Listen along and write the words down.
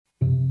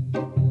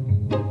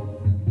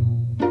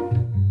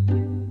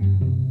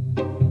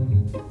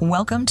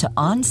Welcome to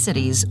On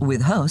Cities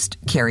with host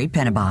Carrie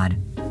Penabod.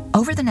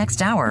 Over the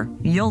next hour,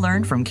 you'll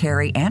learn from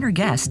Carrie and her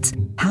guests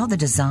how the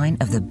design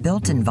of the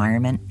built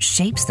environment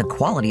shapes the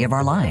quality of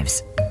our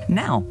lives.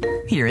 Now,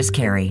 here is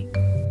Carrie.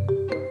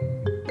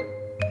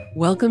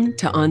 Welcome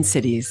to On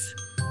Cities.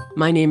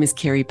 My name is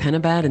Carrie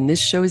Penabod, and this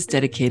show is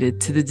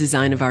dedicated to the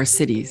design of our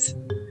cities.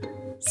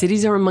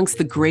 Cities are amongst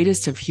the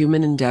greatest of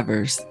human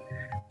endeavors.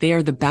 They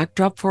are the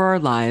backdrop for our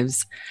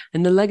lives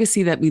and the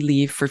legacy that we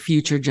leave for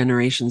future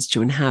generations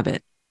to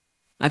inhabit.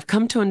 I've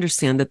come to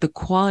understand that the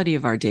quality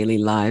of our daily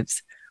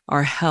lives,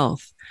 our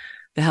health,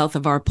 the health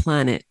of our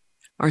planet,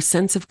 our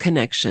sense of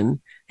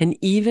connection, and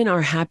even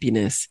our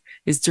happiness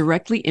is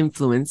directly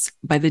influenced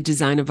by the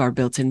design of our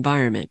built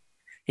environment.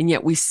 And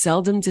yet we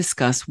seldom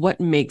discuss what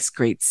makes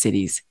great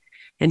cities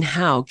and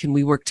how can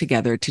we work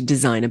together to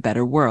design a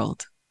better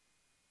world.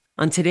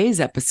 On today's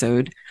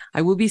episode,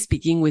 I will be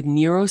speaking with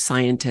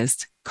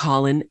neuroscientist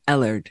Colin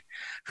Ellard,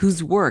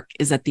 whose work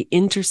is at the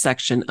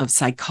intersection of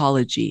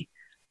psychology,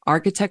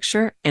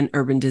 architecture, and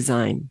urban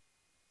design.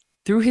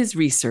 Through his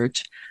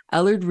research,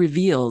 Ellard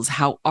reveals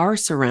how our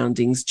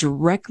surroundings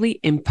directly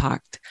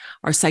impact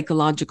our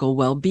psychological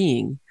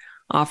well-being,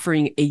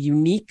 offering a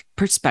unique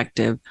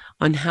perspective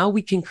on how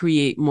we can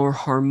create more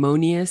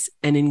harmonious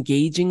and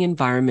engaging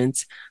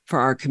environments for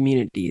our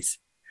communities.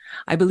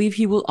 I believe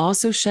he will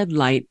also shed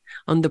light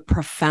on the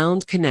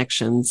profound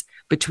connections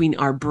between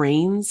our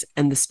brains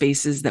and the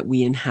spaces that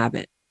we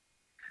inhabit.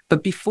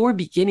 But before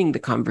beginning the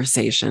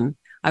conversation,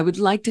 I would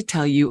like to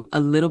tell you a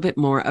little bit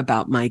more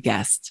about my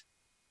guest.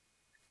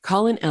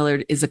 Colin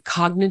Ellard is a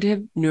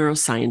cognitive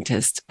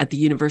neuroscientist at the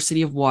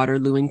University of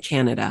Waterloo in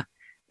Canada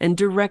and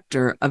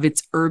director of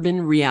its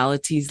Urban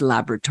Realities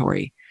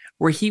Laboratory,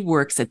 where he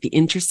works at the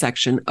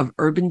intersection of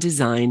urban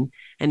design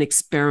and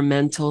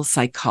experimental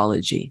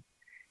psychology.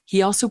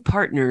 He also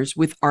partners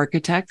with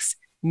architects,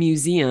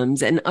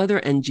 museums, and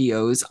other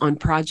NGOs on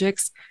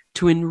projects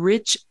to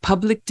enrich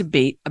public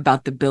debate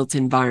about the built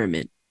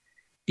environment.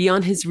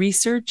 Beyond his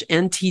research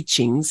and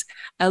teachings,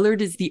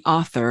 Ellard is the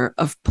author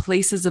of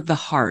Places of the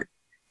Heart,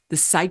 The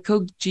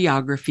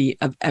Psychogeography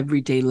of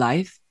Everyday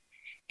Life,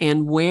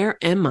 and Where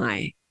Am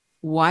I?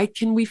 Why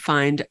Can We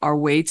Find Our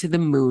Way to the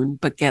Moon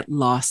But Get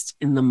Lost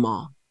in the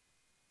Mall?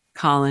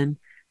 Colin,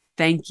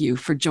 thank you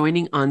for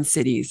joining On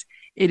Cities.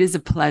 It is a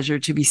pleasure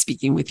to be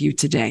speaking with you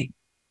today.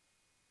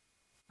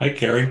 Hi,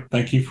 Carrie.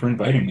 Thank you for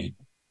inviting me.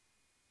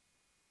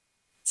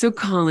 So,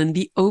 Colin,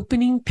 the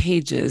opening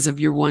pages of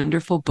your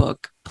wonderful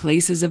book,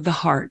 Places of the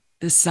Heart,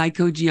 The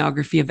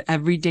Psychogeography of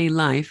Everyday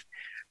Life,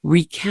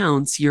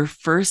 recounts your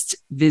first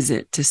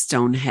visit to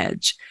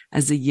Stonehenge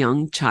as a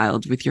young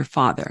child with your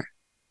father.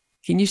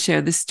 Can you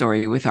share this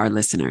story with our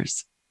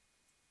listeners?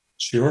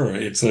 Sure.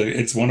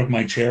 It's one of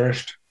my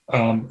cherished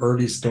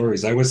early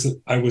stories. I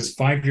was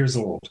 5 years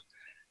old,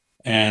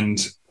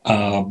 and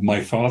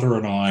my father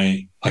and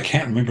I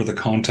can't remember the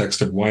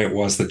context of why it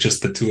was that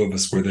just the two of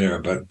us were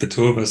there, but the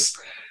two of us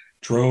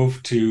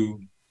drove to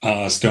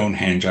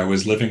Stonehenge. I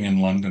was living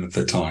in London at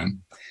the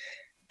time.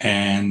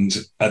 And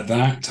at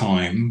that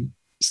time,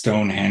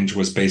 Stonehenge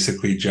was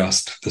basically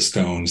just the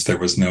stones. There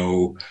was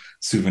no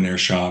souvenir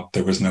shop.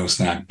 There was no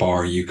snack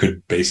bar. You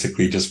could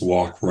basically just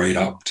walk right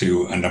up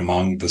to and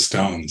among the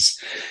stones.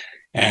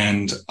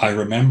 And I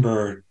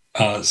remember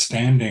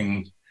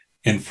standing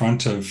in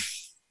front of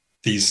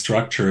these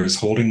structures,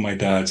 holding my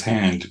dad's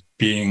hand,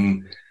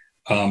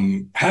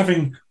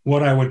 having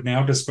what I would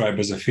now describe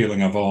as a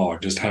feeling of awe,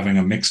 just having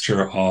a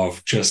mixture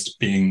of just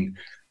being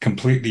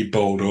completely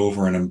bowled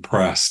over and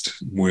impressed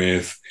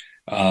with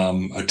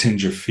a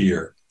tinge of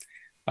fear,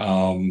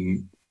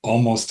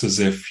 almost as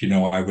if,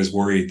 I was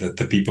worried that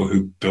the people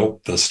who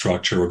built the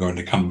structure were going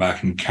to come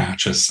back and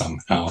catch us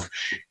somehow,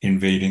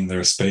 invading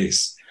their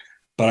space.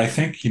 But I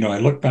think, I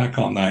look back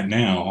on that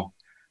now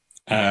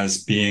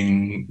as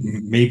being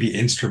maybe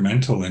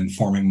instrumental in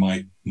forming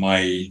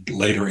my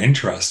later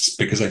interests,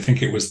 because I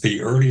think it was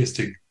the earliest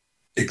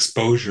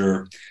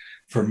exposure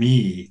for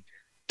me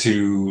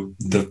to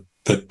the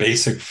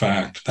basic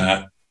fact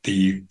that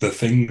the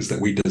things that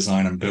we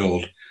design and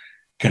build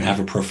can have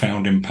a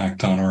profound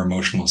impact on our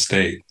emotional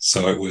state.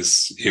 So it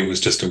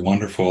was just a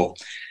wonderful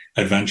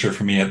adventure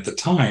for me at the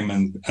time,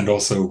 and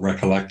also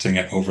recollecting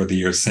it over the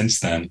years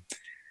since then.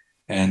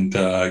 And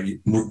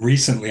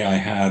recently I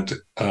had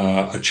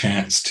a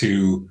chance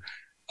to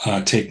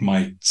take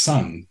my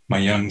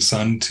young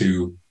son,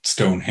 to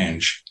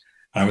Stonehenge.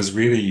 I was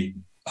really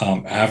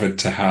avid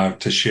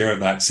to share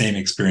that same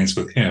experience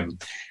with him,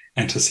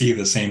 and to see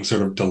the same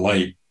sort of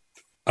delight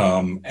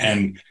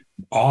and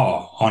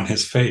awe on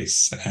his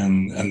face.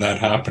 And that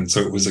happened.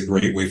 So it was a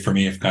great way for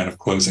me of kind of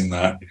closing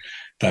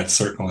that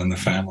circle in the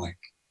family.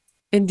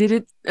 And did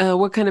it,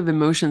 what kind of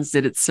emotions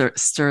did it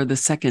stir the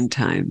second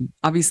time?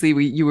 Obviously,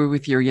 you were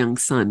with your young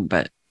son,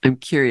 but I'm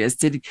curious,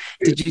 did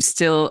you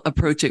still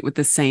approach it with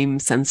the same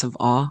sense of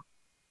awe?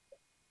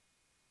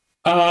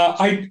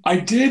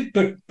 I did,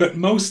 but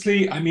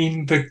mostly, I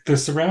mean, the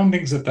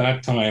surroundings at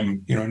that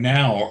time,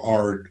 now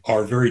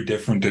are very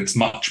different. It's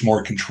much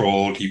more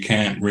controlled. You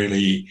can't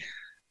really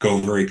go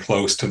very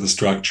close to the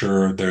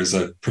structure. There's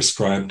a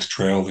prescribed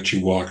trail that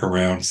you walk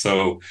around.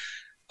 So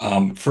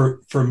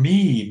for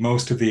me,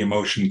 most of the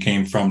emotion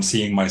came from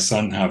seeing my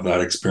son have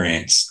that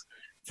experience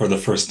for the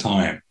first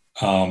time,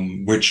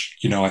 which,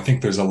 I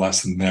think there's a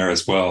lesson there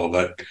as well,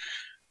 that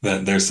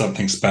there's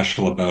something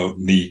special about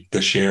the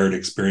shared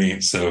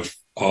experience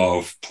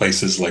of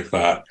places like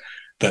that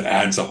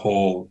adds a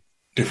whole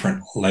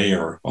different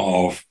layer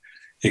of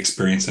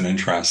experience and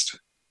interest.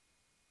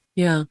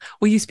 Yeah.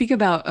 Well, you speak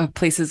about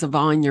places of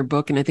awe in your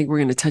book, and I think we're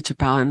going to touch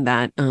upon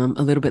that a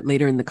little bit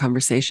later in the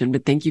conversation.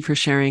 But thank you for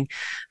sharing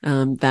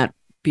that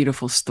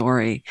beautiful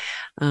story.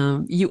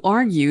 You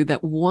argue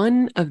that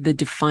one of the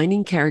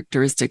defining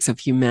characteristics of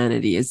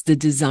humanity is the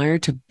desire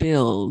to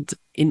build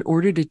in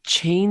order to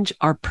change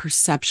our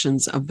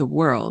perceptions of the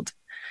world,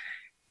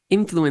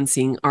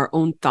 influencing our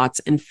own thoughts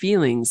and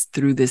feelings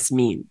through this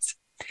means.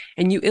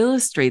 And you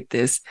illustrate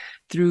this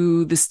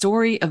through the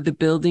story of the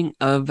building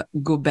of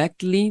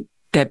Göbekli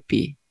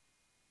Tepe.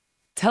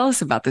 Tell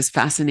us about this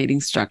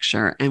fascinating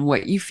structure and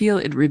what you feel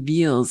it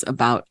reveals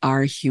about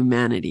our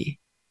humanity.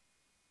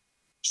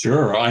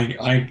 Sure.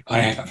 I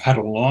have had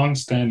a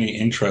long-standing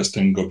interest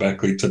in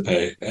Göbekli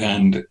Tepe,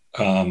 and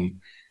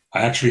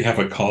I actually have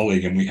a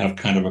colleague, and we have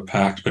kind of a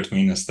pact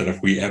between us that if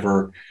we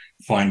ever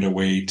find a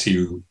way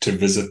to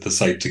visit the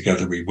site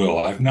together, we will.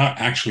 I've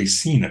not actually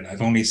seen it.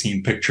 I've only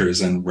seen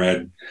pictures and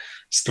read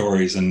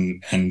stories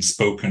and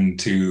spoken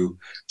to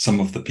some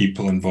of the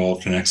people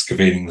involved in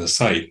excavating the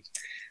site.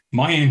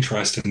 My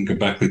interest in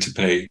Göbekli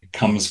Tepe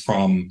comes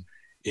from,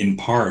 in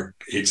part,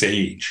 its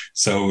age.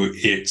 So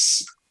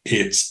it's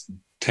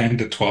 10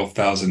 to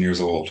 12,000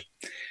 years old,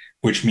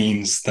 which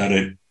means that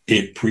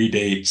it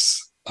predates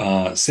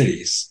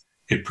cities.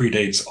 It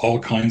predates all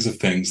kinds of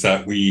things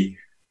that we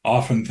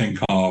often think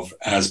of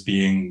as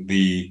being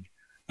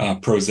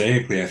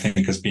prosaically, I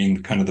think, as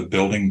being kind of the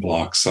building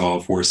blocks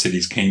of where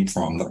cities came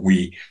from, that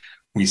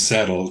we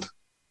settled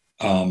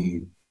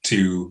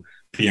to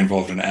be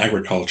involved in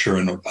agriculture.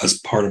 And as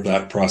part of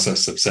that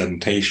process of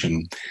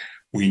sedimentation,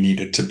 we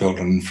needed to build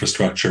an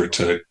infrastructure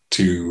to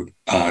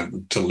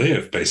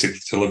live, basically,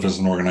 to live as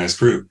an organized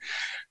group.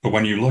 But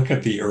when you look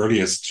at the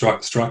earliest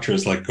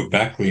structures like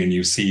Göbekli, and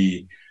you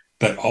see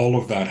that all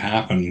of that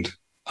happened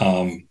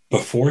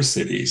before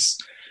cities,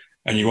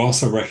 and you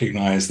also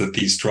recognize that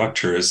these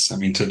structures, I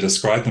mean, to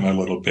describe them a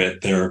little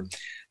bit,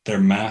 they're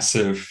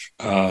massive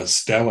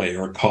stelae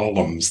or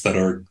columns that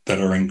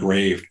are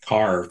engraved,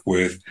 carved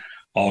with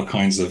all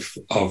kinds of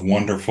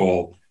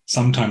wonderful,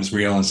 sometimes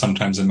real and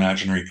sometimes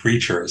imaginary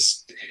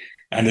creatures.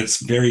 And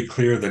it's very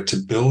clear that to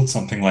build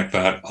something like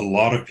that, a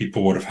lot of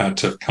people would have had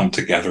to have come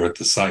together at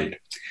the site.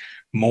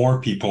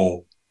 More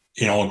people,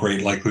 in all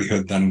great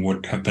likelihood, than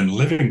would have been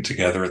living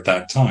together at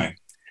that time.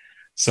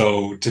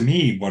 So to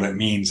me, what it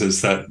means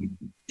is that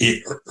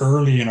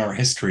early in our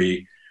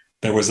history,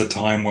 there was a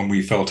time when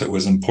we felt it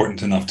was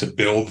important enough to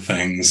build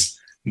things,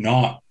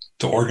 not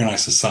to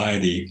organize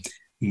society,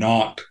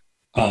 not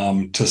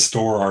to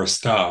store our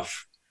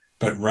stuff,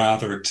 but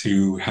rather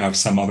to have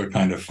some other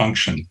kind of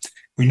function.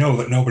 We know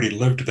that nobody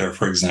lived there,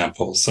 for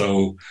example.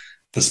 So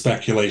the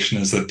speculation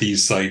is that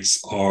these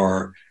sites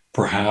are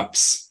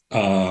perhaps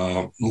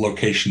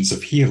locations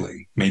of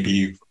healing.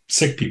 Maybe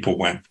sick people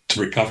went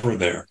to recover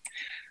there.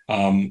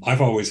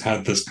 I've always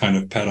had this kind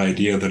of pet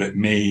idea that it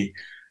may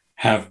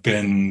have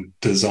been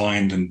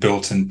designed and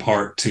built in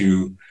part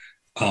to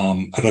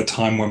at a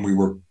time when we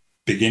were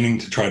beginning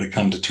to try to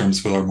come to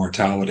terms with our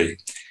mortality,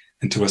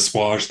 and to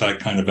assuage that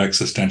kind of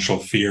existential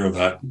fear,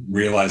 that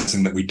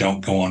realizing that we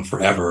don't go on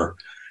forever,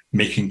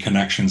 making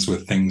connections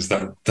with things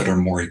that are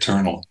more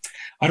eternal.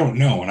 I don't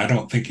know, and I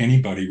don't think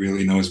anybody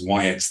really knows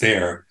why it's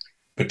there.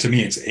 But to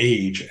me, its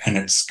age and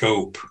its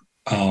scope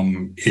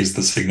is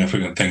the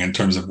significant thing in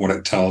terms of what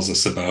it tells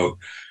us about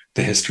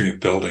the history of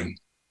building.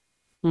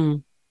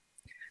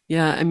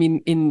 Yeah, I mean,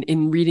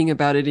 in reading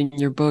about it in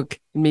your book,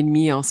 it made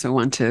me also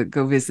want to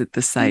go visit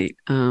the site.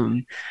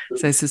 So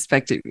I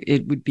suspect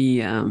it would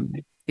be,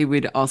 it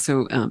would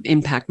also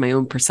impact my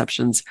own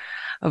perceptions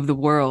of the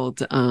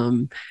world,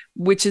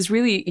 which is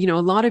really, a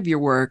lot of your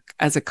work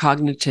as a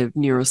cognitive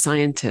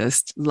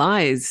neuroscientist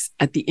lies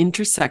at the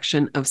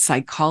intersection of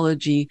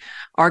psychology,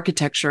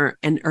 architecture,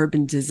 and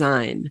urban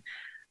design.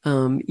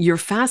 You're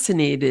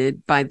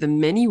fascinated by the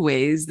many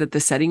ways that the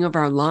setting of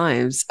our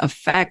lives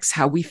affects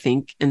how we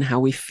think and how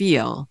we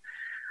feel.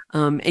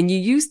 And you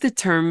use the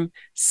term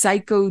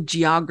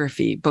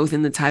psychogeography, both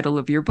in the title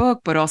of your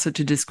book, but also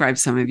to describe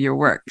some of your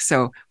work.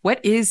 So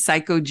what is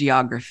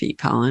psychogeography,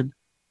 Colin?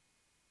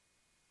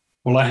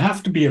 Well, I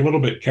have to be a little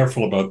bit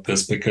careful about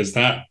this because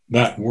that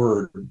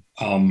word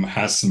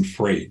has some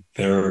freight.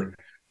 There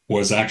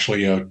was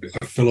actually a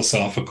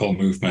philosophical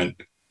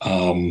movement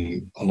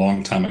a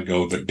long time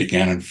ago that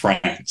began in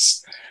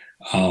France.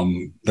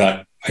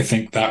 That I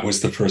think that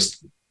was the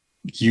first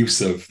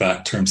use of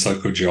that term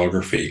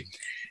psychogeography.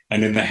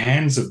 And in the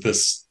hands of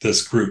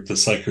this group, the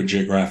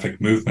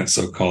psychogeographic movement,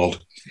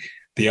 so-called,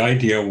 the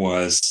idea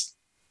was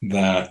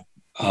that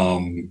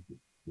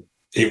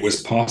it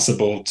was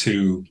possible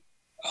to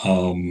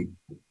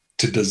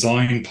to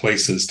design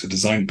places, to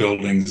design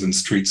buildings and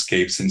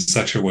streetscapes in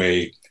such a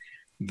way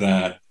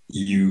that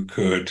you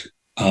could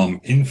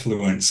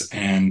influence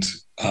and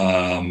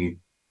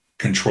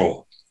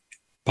control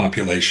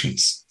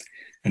populations.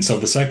 And so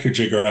the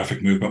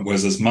psychogeographic movement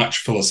was as much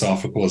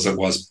philosophical as it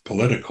was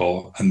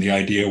political. And the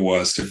idea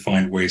was to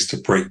find ways to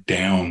break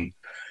down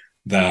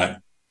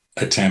that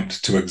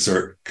attempt to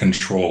exert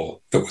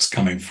control that was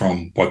coming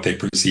from what they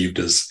perceived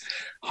as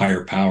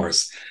higher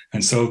powers.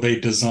 And so they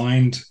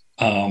designed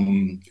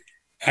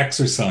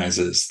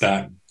exercises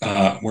that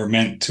were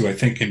meant to, I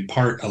think, in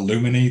part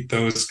illuminate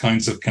those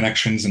kinds of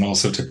connections and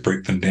also to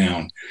break them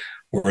down,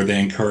 where they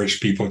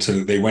encouraged people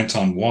they went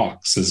on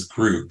walks as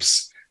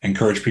groups,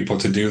 encouraged people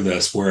to do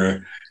this,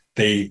 where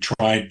they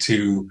tried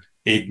to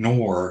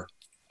ignore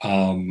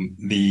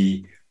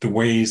the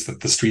ways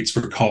that the streets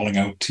were calling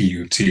out to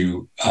you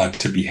to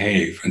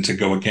behave and to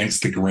go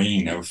against the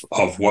grain of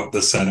what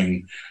the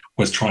setting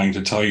was trying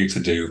to tell you to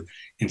do,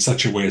 in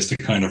such a way as to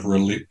kind of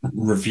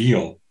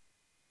reveal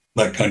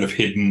that kind of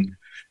hidden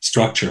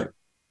structure.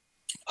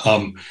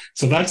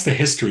 So that's the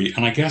history.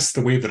 And I guess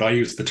the way that I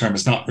use the term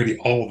is not really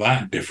all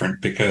that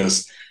different,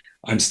 because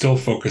I'm still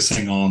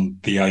focusing on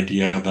the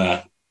idea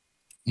that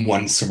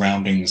one's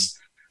surroundings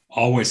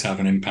always have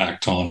an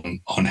impact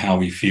on how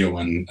we feel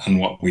and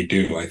what we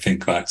do. I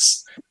think I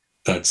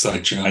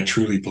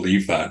truly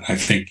believe that. I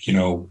think,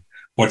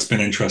 what's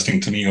been interesting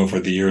to me over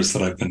the years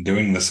that I've been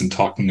doing this and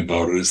talking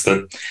about it is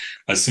that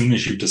as soon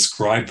as you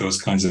describe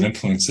those kinds of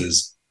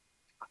influences,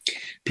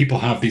 people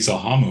have these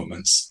aha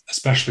moments.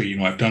 Especially,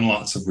 I've done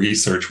lots of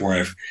research where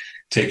I've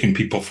taken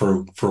people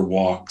for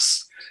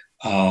walks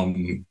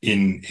in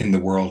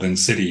the world, in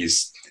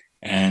cities,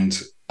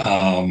 and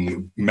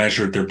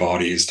measured their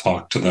bodies,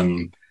 talked to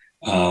them,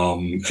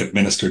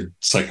 administered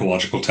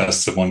psychological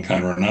tests of one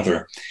kind or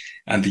another.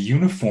 And the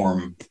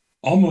uniform,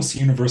 almost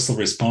universal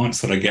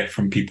response that I get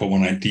from people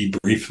when I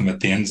debrief them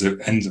at the ends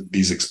of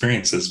these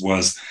experiences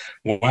was,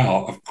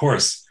 wow, of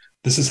course,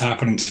 this is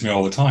happening to me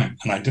all the time.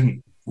 And I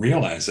didn't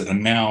realize it.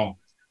 And now,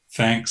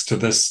 thanks to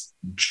this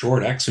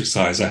short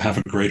exercise, I have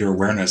a greater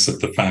awareness of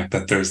the fact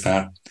that there's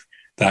that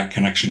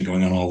connection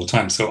going on all the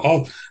time. So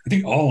I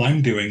think all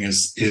I'm doing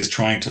is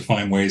trying to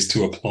find ways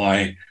to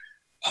apply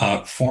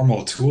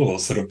formal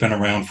tools that have been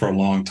around for a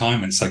long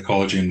time in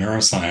psychology and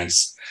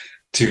neuroscience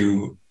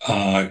to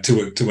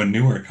a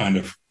newer kind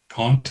of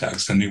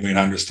context, a new way to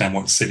understand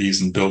what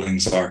cities and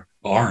buildings are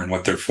and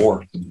what they're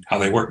for, how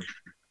they work.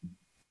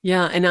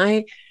 Yeah,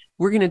 and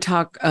we're going to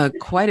talk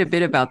quite a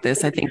bit about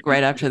this. I think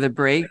right after the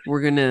break,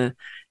 we're going to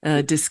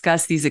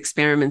discuss these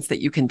experiments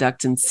that you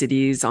conduct in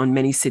cities, on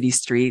many city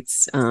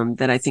streets,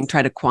 that I think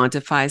try to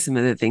quantify some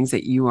of the things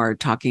that you are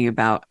talking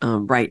about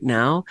right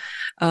now.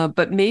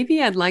 But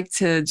maybe I'd like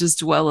to just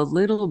dwell a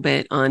little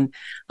bit on,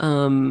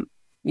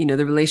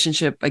 the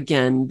relationship,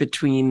 again,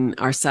 between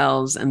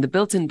ourselves and the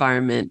built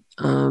environment.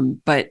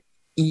 But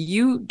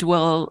you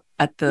dwell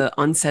at the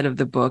onset of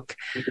the book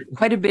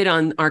quite a bit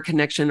on our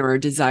connection or our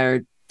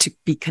desire to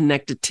be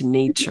connected to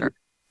nature,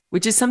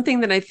 which is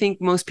something that I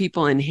think most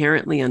people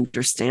inherently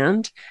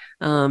understand,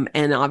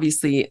 and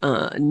obviously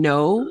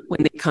know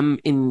when they come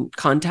in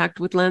contact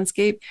with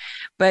landscape.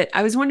 But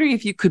I was wondering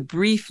if you could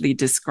briefly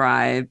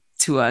describe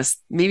to us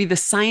maybe the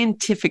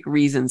scientific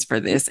reasons for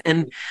this.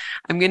 And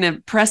I'm going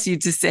to press you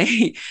to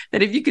say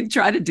that if you could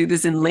try to do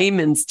this in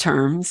layman's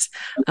terms,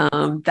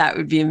 that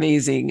would be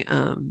amazing.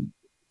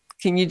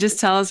 Can you just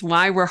tell us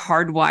why we're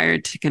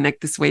hardwired to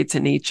connect this way to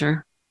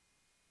nature?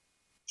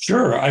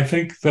 Sure. I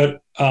think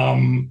that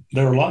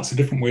there are lots of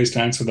different ways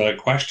to answer that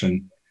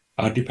question,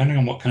 depending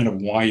on what kind of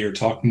why you're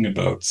talking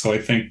about. So I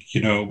think,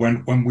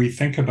 when we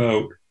think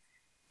about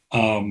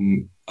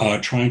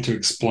trying to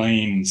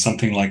explain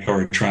something like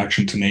our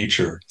attraction to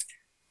nature,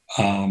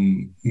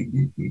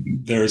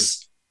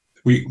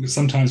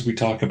 sometimes we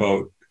talk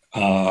about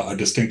a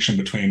distinction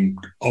between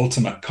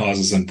ultimate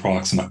causes and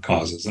proximate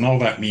causes. And all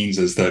that means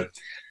is that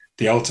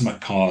the ultimate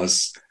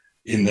cause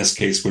in this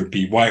case would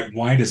be,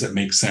 why does it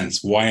make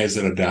sense? Why is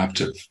it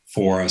adaptive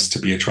for us to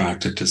be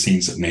attracted to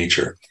scenes of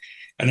nature?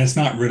 And it's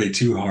not really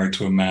too hard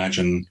to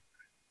imagine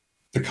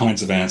the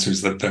kinds of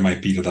answers that there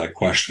might be to that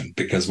question,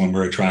 because when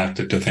we're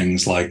attracted to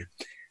things like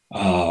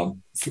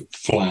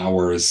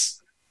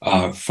flowers,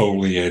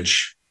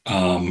 foliage,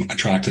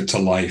 attracted to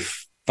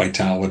life,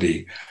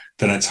 vitality,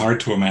 then it's hard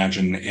to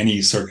imagine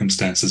any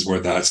circumstances where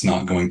that's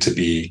not going to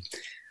be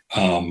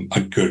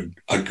a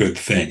good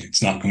thing.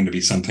 It's not going to be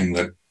something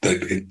that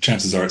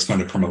chances are it's going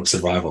to promote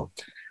survival.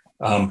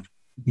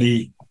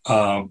 The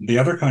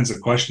other kinds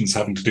of questions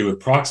having to do with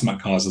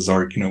proximate causes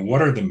are,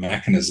 what are the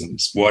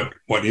mechanisms? What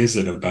is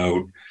it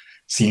about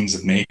scenes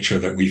of nature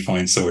that we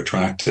find so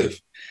attractive?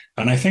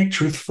 And I think,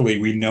 truthfully,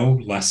 we know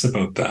less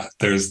about that.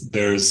 There's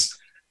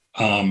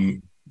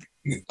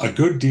a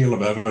good deal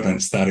of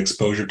evidence that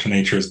exposure to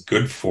nature is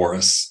good for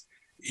us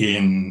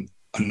in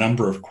a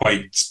number of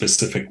quite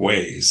specific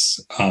ways,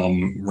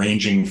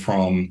 ranging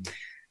from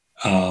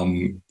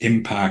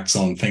impacts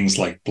on things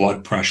like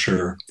blood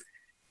pressure,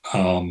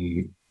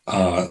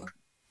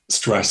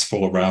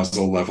 stressful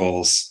arousal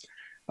levels,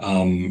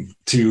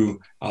 to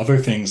other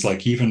things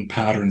like even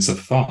patterns of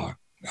thought.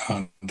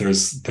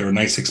 There are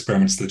nice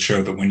experiments that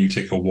show that when you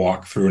take a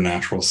walk through a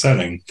natural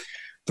setting,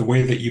 the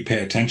way that you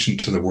pay attention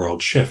to the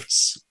world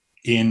shifts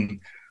in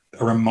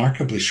a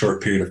remarkably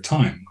short period of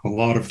time. A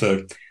lot of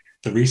the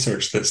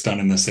research that's done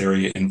in this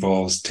area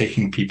involves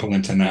taking people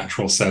into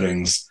natural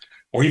settings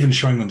or even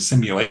showing them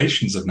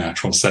simulations of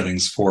natural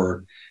settings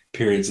for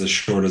periods as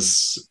short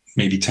as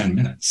maybe 10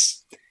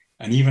 minutes.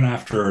 And even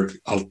after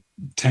a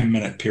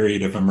 10-minute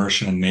period of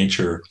immersion in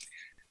nature,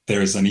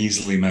 there's an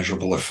easily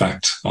measurable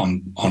effect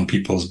on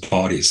people's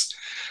bodies.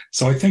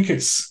 So I think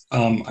it's,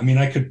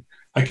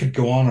 I could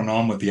go on and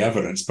on with the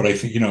evidence, but I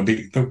think,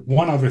 the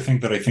one other thing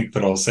that I think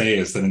that I'll say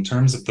is that in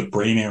terms of the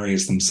brain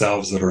areas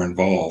themselves that are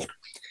involved,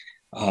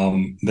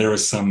 there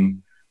is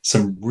some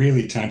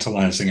really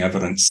tantalizing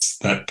evidence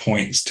that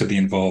points to the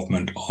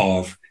involvement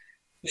of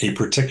a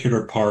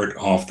particular part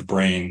of the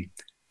brain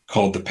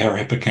called the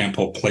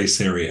parahippocampal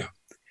place area,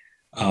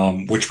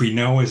 which we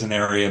know is an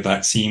area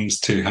that seems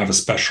to have a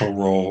special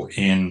role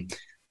in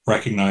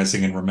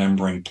recognizing and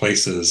remembering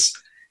places.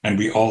 And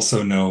we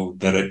also know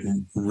that it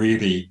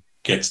really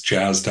gets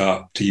jazzed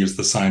up, to use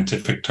the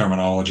scientific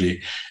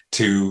terminology,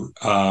 to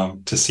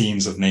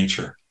scenes of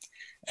nature.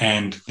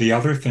 And the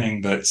other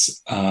thing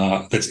that's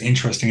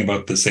interesting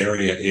about this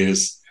area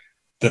is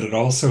that it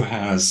also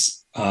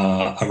has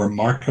a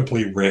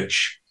remarkably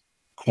rich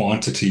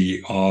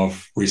quantity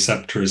of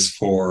receptors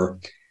for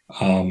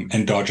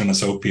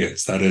endogenous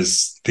opiates. That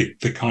is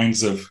the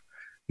kinds of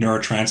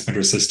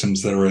neurotransmitter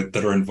systems that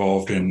are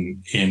involved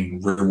in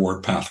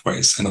reward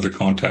pathways and other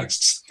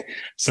contexts.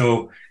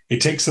 So it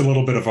takes a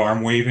little bit of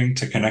arm waving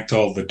to connect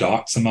all the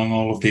dots among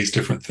all of these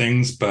different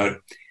things, but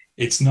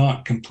it's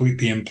not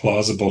completely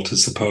implausible to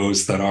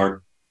suppose that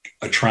our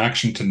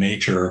attraction to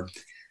nature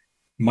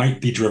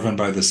might be driven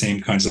by the same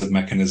kinds of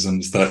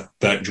mechanisms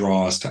that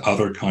draw us to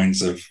other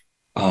kinds of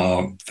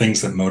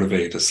things that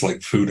motivate us,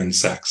 like food and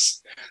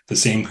sex. The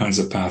same kinds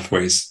of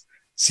pathways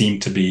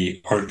seem to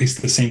be, or at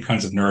least the same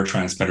kinds of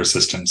neurotransmitter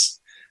systems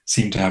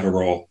seem to have a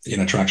role in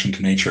attraction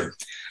to nature.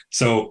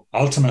 So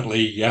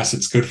ultimately, yes,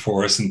 it's good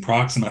for us, and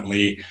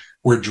proximately,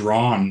 we're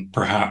drawn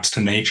perhaps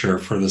to nature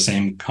for the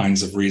same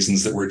kinds of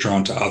reasons that we're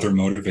drawn to other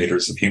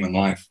motivators of human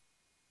life.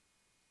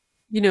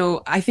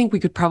 I think we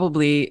could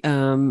probably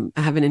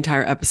have an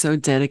entire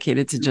episode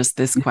dedicated to just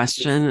this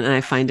question, and I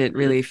find it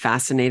really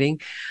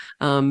fascinating.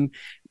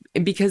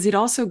 Because it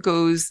also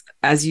goes,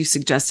 as you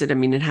suggested,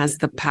 it has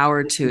the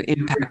power to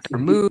impact our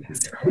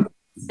moods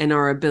and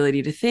our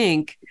ability to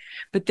think.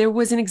 But there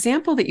was an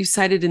example that you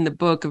cited in the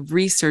book of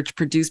research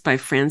produced by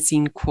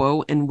Francine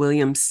Kuo and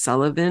William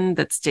Sullivan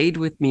that stayed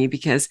with me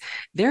because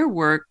their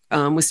work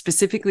was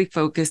specifically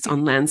focused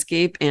on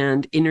landscape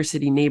and inner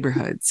city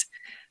neighborhoods.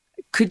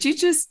 Could you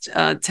just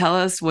tell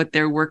us what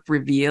their work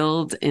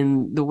revealed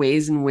in the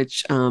ways in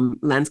which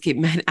landscape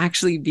might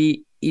actually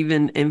be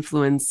even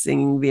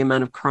influencing the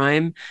amount of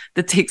crime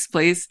that takes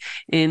place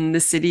in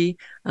the city?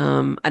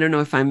 I don't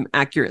know if I'm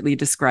accurately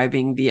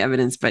describing the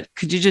evidence, but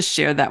could you just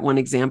share that one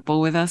example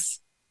with us?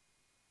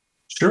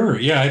 Sure.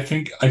 Yeah, I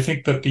think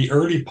that the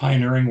early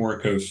pioneering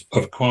work of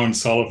Kuo and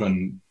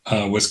Sullivan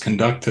was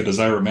conducted, as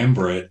I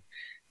remember it,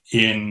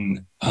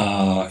 in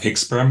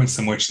experiments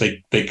in which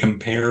they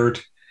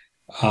compared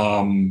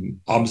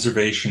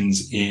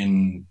observations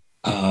in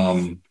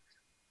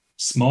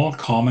small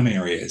common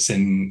areas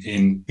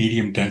in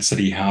medium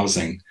density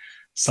housing,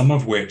 some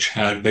of which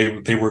had,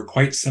 they were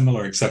quite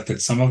similar, except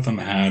that some of them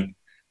had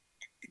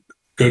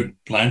good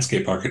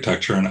landscape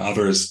architecture and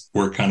others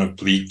were kind of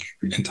bleak,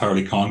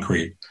 entirely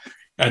concrete.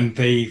 And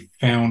they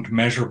found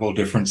measurable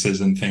differences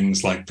in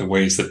things like the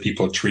ways that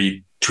people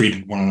treated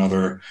one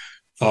another,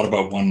 thought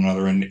about one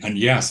another. And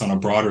yes, on a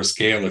broader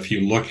scale, if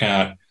you look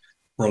at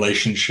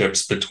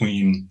relationships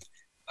between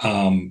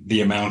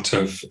the amount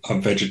of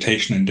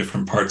vegetation in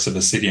different parts of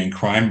a city and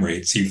crime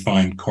rates, you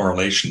find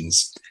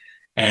correlations.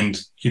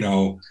 And,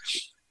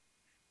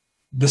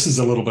 this is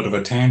a little bit of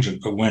a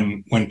tangent, but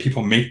when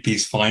people make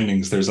these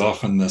findings, there's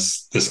often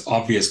this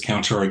obvious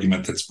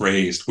counterargument that's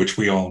raised, which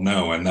we all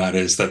know, and that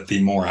is that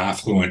the more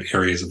affluent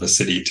areas of a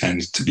city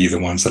tend to be the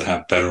ones that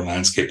have better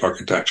landscape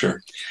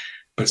architecture.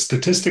 But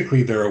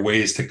statistically, there are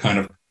ways to kind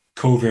of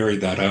covary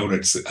that out,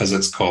 as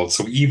it's called.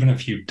 So even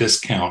if you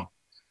discount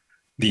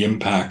the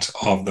impact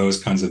of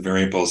those kinds of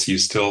variables, you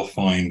still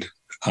find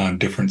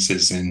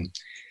differences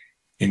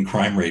in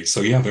crime rates.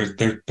 So yeah,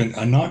 there've been,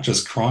 and not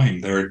just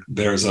crime.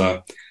 There's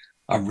a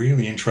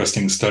really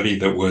interesting study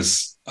that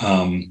was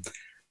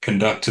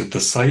conducted.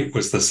 The site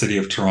was the city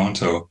of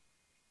Toronto,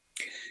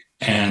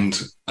 and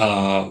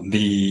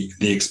the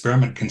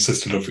experiment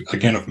consisted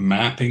of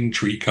mapping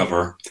tree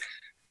cover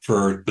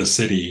for the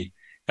city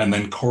and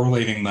then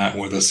correlating that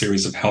with a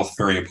series of health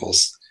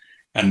variables.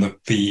 And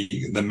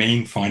the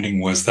main finding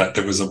was that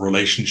there was a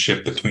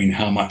relationship between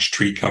how much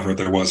tree cover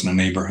there was in a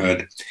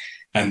neighborhood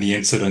and the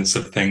incidence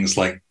of things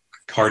like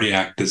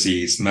cardiac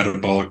disease,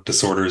 metabolic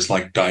disorders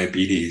like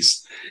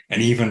diabetes,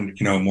 and even,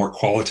 more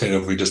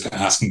qualitatively, just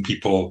asking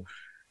people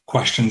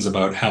questions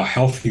about how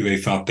healthy they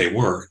thought they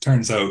were. It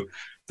turns out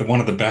one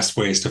of the best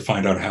ways to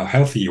find out how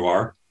healthy you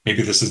are,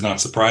 maybe this is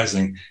not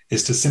surprising,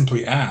 is to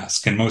simply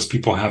ask. And most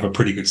people have a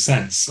pretty good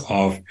sense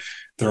of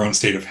their own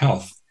state of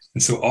health.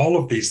 And so all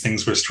of these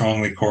things were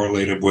strongly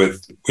correlated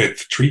with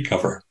tree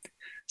cover.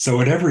 So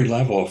at every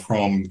level,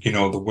 from,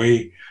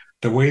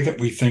 the way that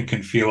we think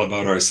and feel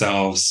about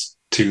ourselves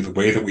to the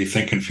way that we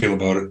think and feel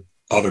about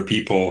other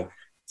people,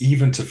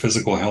 even to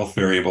physical health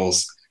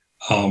variables,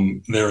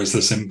 there is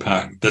this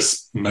impact,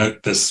 this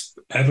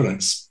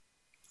evidence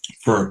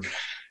for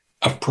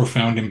a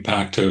profound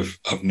impact of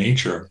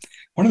nature.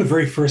 One of the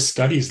very first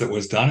studies that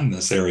was done in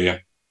this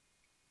area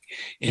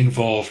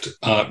involved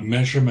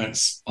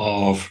measurements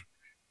of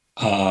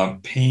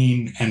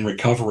pain and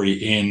recovery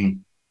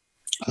in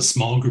a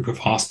small group of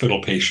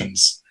hospital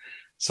patients,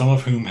 some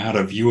of whom had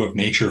a view of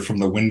nature from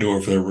the window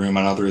of their room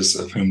and others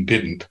of whom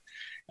didn't.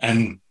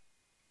 And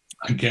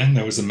again,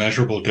 there was a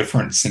measurable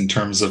difference in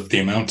terms of the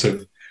amount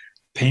of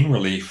pain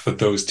relief that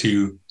those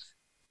two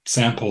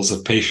samples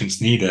of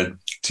patients needed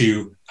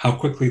to how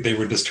quickly they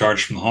were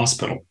discharged from the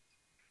hospital.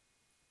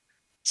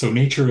 So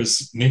nature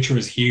is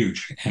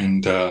huge,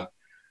 and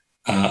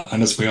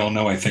as we all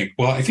know, I think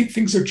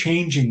things are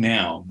changing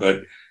now,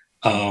 but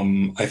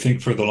I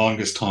think for the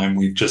longest time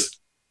we've just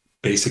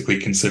basically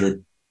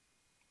considered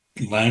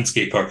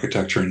landscape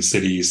architecture in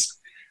cities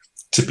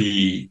to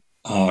be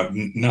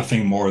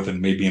nothing more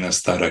than maybe an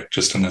aesthetic,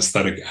 just an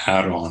aesthetic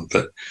add-on.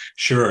 That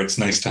sure, it's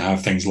nice to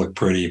have things look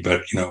pretty,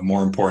 but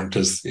more important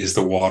is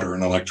the water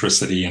and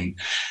electricity and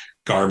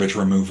garbage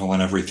removal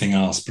and everything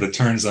else. But it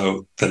turns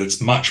out that it's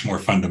much more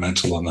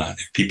fundamental than that.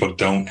 If people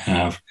don't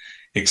have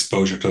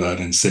exposure to that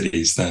in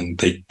cities, then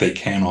they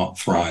cannot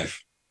thrive.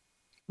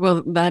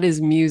 Well, that is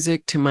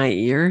music to my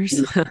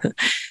ears.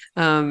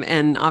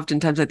 And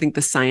oftentimes I think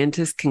the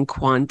scientists can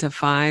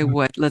quantify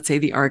what, let's say,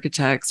 the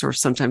architects or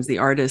sometimes the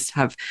artists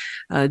have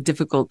a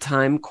difficult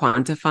time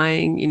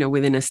quantifying,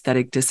 within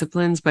aesthetic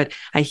disciplines. But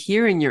I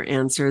hear in your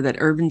answer that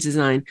urban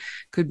design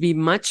could be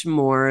much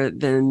more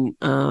than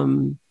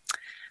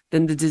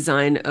the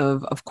design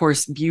of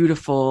course,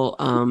 beautiful,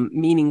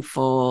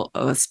 meaningful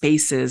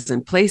spaces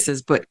and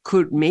places, but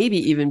could maybe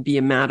even be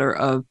a matter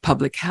of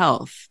public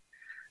health.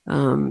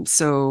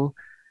 So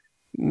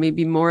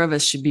maybe more of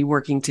us should be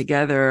working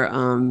together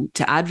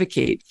to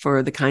advocate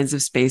for the kinds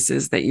of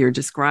spaces that you're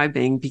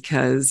describing,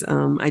 because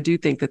I do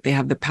think that they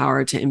have the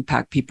power to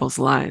impact people's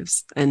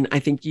lives. And I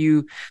think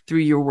you,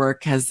 through your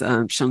work, has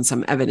shown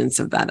some evidence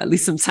of that, at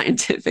least some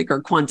scientific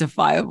or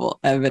quantifiable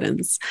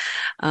evidence.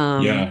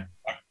 Yeah,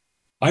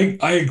 I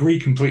agree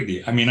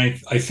completely. I mean,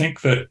 I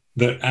think that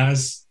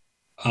as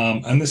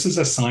and this is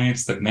a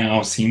science that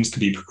now seems to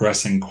be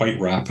progressing quite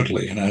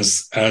rapidly. And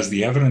as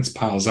the evidence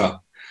piles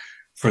up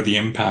for the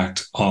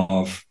impact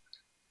of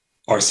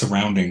our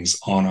surroundings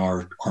on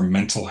our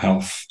mental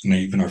health and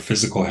even our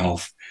physical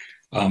health,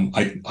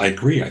 I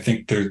agree. I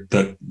think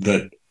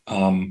that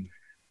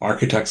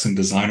architects and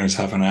designers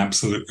have an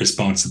absolute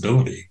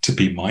responsibility to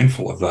be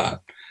mindful of that,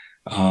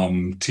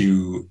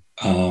 to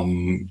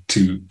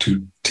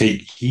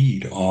take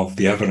heed of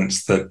the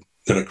evidence that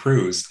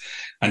accrues,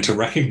 and to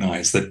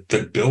recognize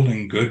that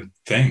building good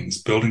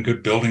things, building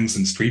good buildings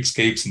and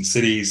streetscapes and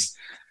cities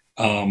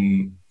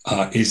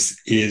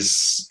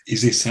is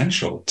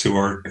essential to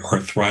our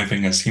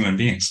thriving as human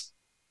beings.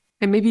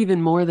 And maybe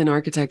even more than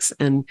architects,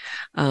 and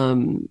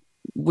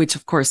which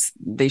of course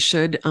they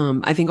should.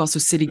 I think also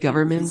city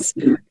governments.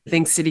 I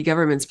think city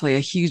governments play a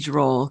huge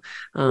role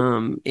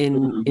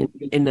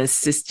in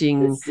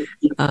assisting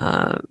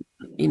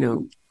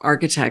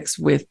architects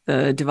with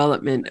the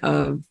development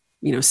of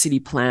city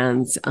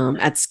plans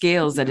at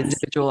scales that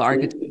individual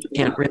architects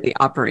can't really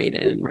operate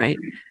in, right?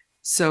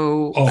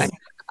 So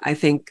I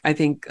think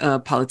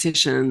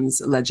politicians,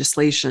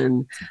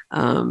 legislation,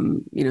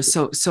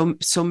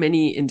 so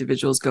many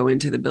individuals go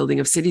into the building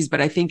of cities. But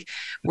I think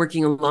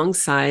working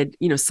alongside,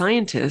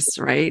 scientists,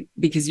 right?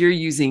 Because you're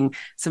using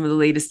some of the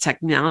latest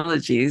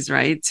technologies,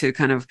 right, to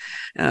kind of,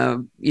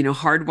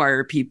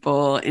 hardwire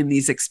people in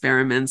these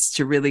experiments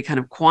to really kind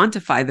of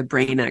quantify the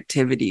brain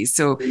activity.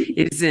 So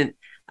it isn't.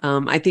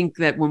 I think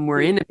that when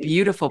we're in a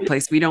beautiful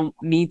place, we don't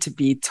need to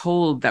be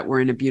told that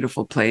we're in a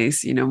beautiful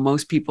place.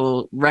 Most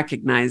people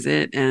recognize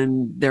it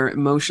and their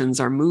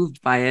emotions are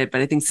moved by it. But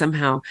I think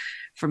somehow,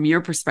 from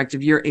your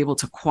perspective, you're able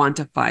to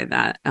quantify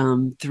that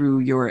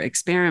through your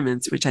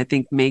experiments, which I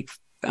think make,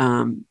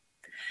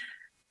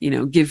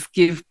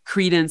 give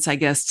credence, I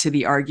guess, to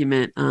the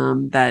argument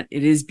that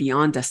it is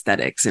beyond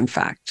aesthetics. In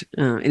fact,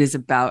 it is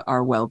about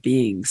our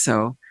well-being.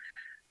 So,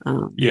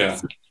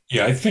 yeah.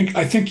 Yeah, I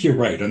think you're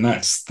right, and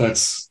that's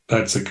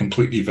a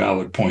completely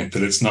valid point.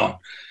 That it's not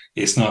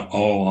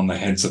all on the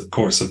heads, of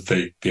course, of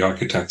the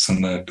architects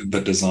and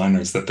the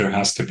designers. That there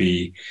has to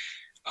be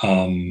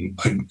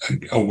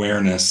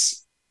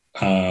awareness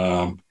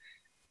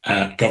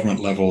at government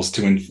levels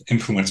to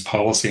influence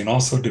policy, and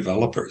also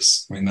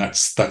developers. I mean,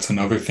 that's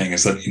another thing,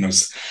 is that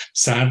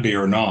sadly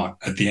or not,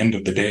 at the end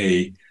of the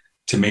day,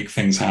 to make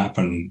things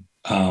happen,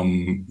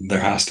 there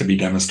has to be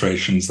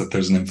demonstrations that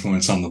there's an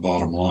influence on the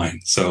bottom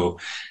line. So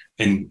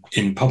in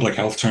public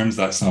health terms,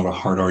 that's not a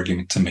hard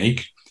argument to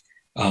make.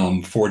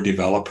 For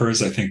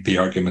developers, I think the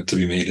argument to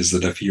be made is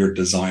that if you're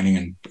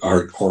designing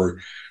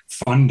or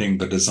funding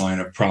the design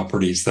of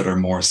properties that are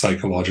more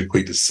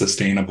psychologically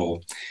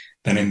sustainable,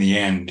 then in the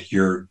end,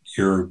 you're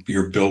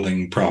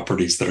building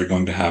properties that are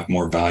going to have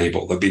more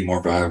valuable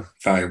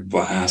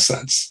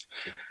assets.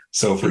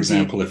 So, for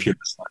example, if you're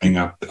designing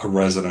a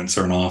residence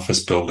or an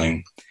office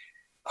building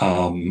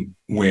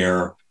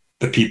where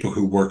the people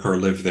who work or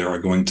live there are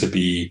going to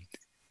be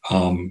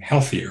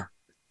healthier,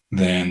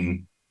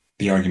 then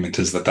the argument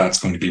is that that's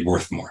going to be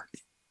worth more.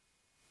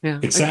 Yeah,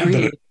 it's sad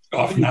that it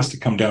often has to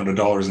come down to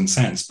dollars and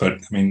cents, but I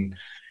mean,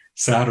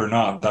 sad or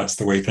not, that's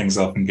the way things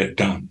often get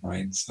done,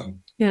 right? So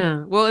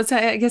yeah, well, it's,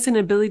 I guess, an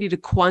ability to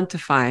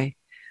quantify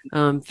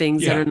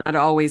things that are not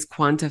always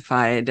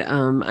quantified,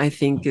 I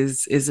think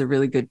is a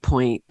really good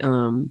point.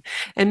 And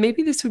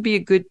maybe this would be a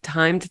good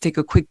time to take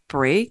a quick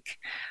break.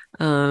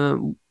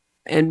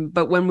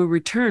 But when we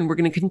return, we're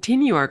going to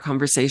continue our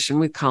conversation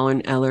with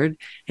Colin Ellard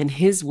and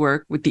his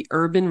work with the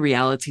Urban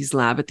Realities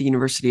Lab at the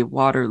University of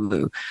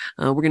Waterloo.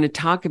 We're going to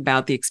talk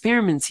about the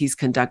experiments he's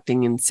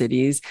conducting in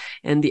cities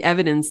and the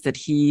evidence that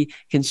he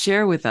can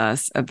share with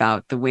us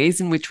about the ways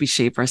in which we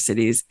shape our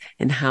cities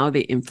and how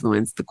they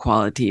influence the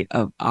quality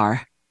of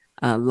our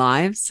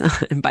lives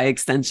and, by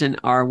extension,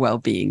 our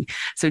well-being.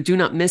 So do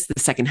not miss the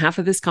second half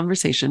of this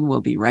conversation.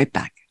 We'll be right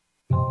back.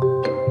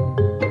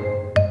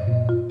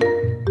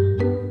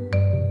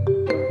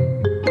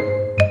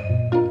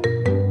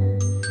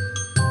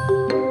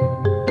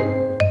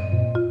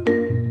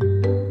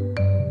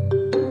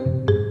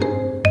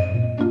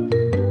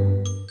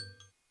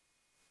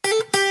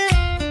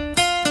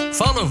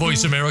 Follow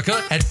Voice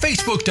America at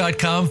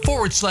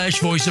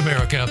Facebook.com/Voice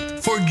America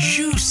for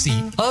juicy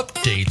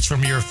updates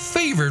from your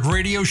favorite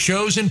radio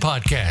shows and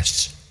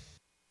podcasts.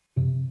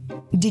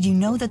 Did you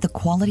know that the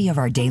quality of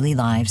our daily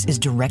lives is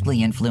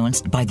directly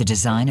influenced by the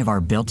design of our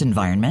built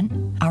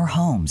environment? Our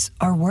homes,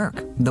 our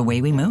work, the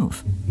way we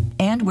move,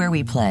 and where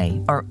we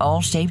play are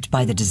all shaped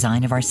by the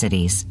design of our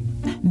cities.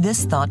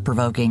 This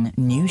thought-provoking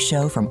new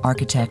show from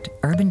architect,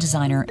 urban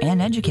designer,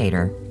 and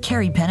educator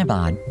Carrie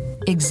Penabod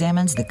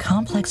examines the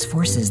complex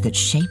forces that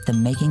shape the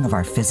making of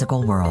our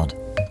physical world.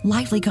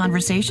 Lively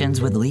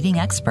conversations with leading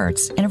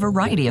experts in a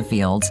variety of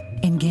fields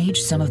engage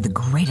some of the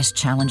greatest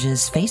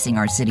challenges facing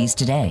our cities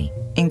today,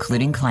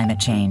 including climate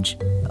change,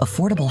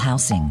 affordable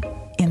housing,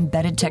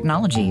 embedded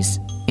technologies,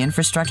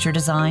 infrastructure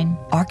design,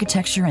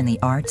 architecture and the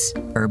arts,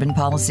 urban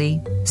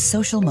policy,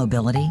 social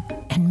mobility,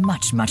 and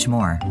much, much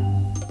more.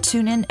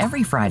 Tune in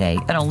every Friday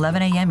at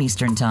 11 a.m.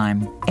 Eastern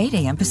Time, 8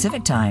 a.m.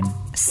 Pacific Time,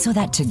 so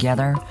that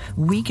together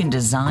we can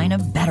design a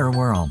better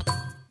world.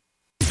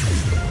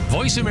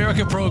 Voice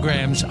America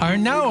programs are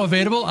now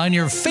available on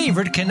your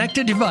favorite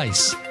connected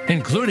device,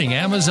 including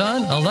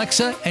Amazon,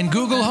 Alexa, and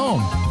Google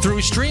Home.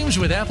 Through streams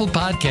with Apple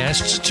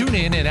Podcasts,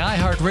 TuneIn, and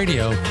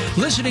iHeartRadio,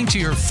 listening to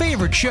your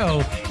favorite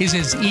show is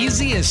as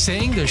easy as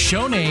saying the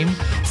show name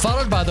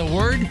followed by the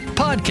word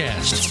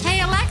podcast.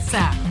 Hey,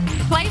 Alexa,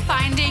 play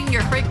Finding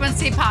Your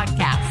Frequency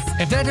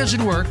podcast. If that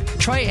doesn't work,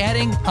 try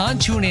adding on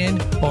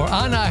TuneIn or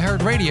on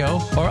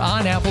iHeartRadio or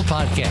on Apple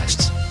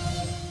Podcasts.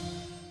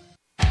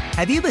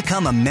 Have you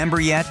become a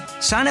member yet?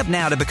 Sign up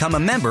now to become a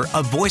member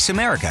of Voice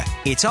America.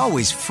 It's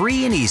always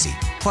free and easy.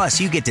 Plus,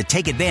 you get to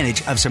take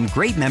advantage of some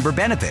great member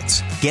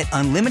benefits. Get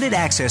unlimited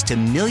access to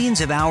millions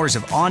of hours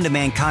of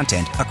on-demand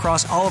content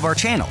across all of our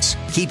channels.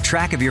 Keep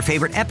track of your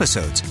favorite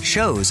episodes,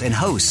 shows, and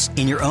hosts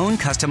in your own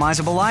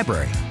customizable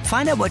library.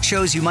 Find out what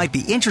shows you might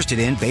be interested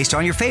in based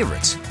on your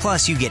favorites.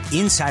 Plus, you get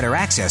insider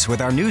access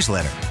with our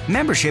newsletter.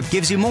 Membership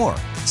gives you more.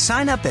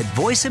 Sign up at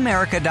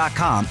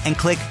voiceamerica.com and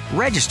click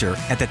register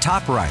at the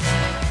top right.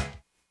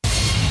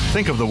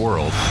 Think of the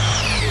world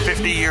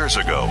 50 years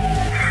ago.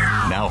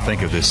 Now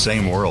think of this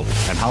same world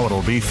and how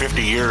it'll be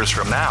 50 years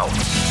from now.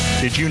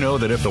 Did you know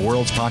that if the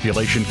world's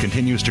population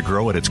continues to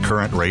grow at its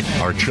current rate,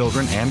 our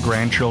children and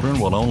grandchildren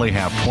will only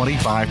have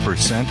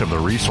 25% of the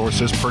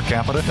resources per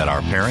capita that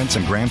our parents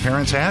and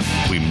grandparents had?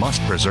 We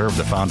must preserve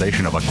the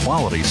foundation of a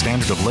quality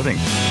standard of living.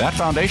 That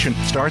foundation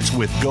starts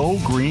with Go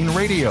Green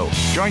Radio.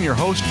 Join your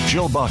host,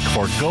 Jill Buck,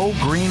 for Go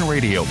Green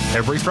Radio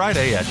every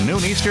Friday at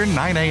noon Eastern,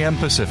 9 a.m.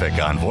 Pacific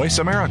on Voice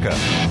America.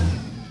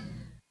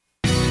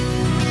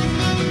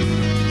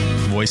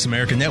 Voice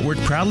America Network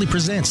proudly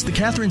presents The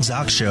Catherine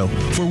Zox Show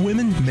for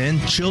women, men,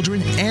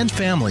 children, and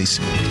families.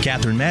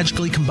 Catherine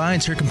magically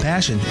combines her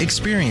compassion,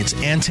 experience,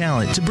 and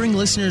talent to bring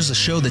listeners a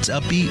show that's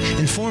upbeat,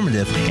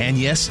 informative, and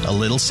yes, a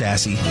little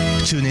sassy.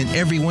 Tune in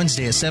every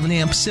Wednesday at 7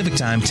 a.m. Pacific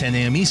Time, 10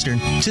 a.m. Eastern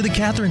to The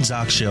Catherine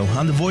Zox Show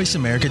on the Voice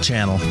America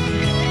channel.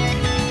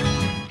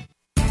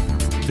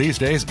 These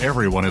days,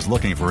 everyone is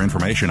looking for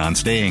information on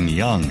staying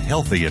young,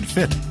 healthy, and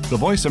fit. The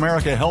Voice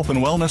America Health and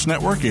Wellness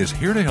Network is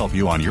here to help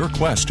you on your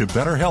quest to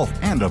better health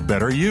and a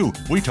better you.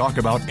 We talk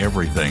about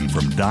everything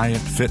from diet,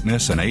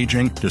 fitness, and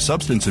aging to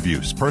substance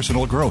abuse,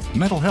 personal growth,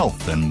 mental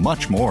health, and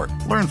much more.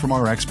 Learn from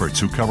our experts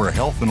who cover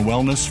health and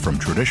wellness from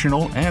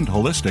traditional and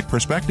holistic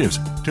perspectives.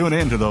 Tune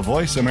in to the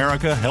Voice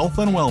America Health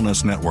and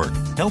Wellness Network.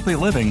 Healthy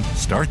living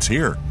starts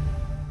here.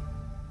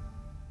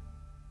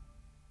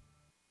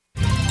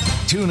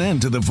 Tune in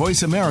to the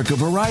Voice America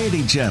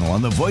Variety channel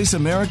on the Voice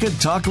America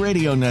Talk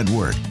Radio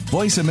Network.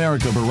 Voice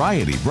America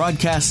Variety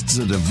broadcasts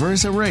a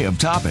diverse array of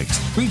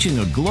topics, reaching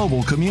a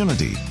global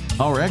community.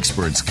 Our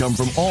experts come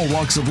from all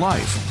walks of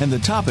life, and the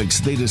topics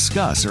they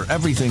discuss are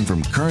everything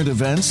from current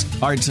events,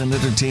 arts and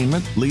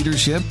entertainment,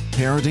 leadership,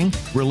 parenting,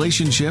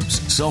 relationships,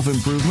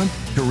 self-improvement,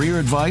 career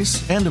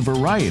advice, and a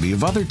variety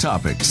of other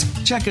topics.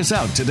 Check us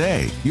out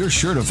today. You're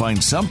sure to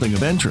find something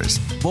of interest.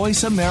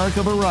 Voice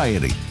America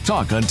Variety.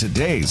 Talk on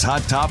today's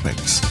hot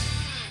topics.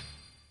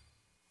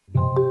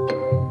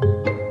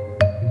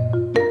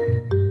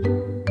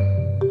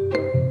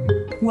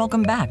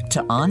 Welcome back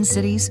to On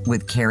Cities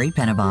with Carrie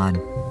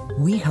Penabod.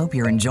 We hope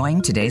you're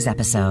enjoying today's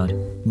episode.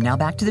 Now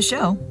back to the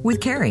show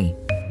with Carrie.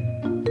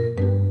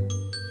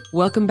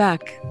 Welcome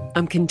back.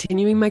 I'm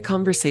continuing my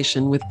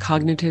conversation with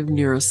cognitive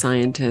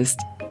neuroscientist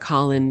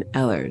Colin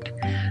Ellard.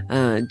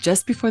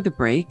 Just before the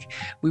break,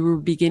 we were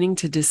beginning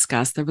to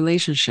discuss the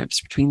relationships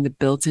between the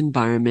built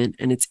environment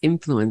and its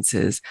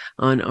influences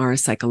on our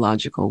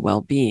psychological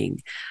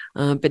well-being.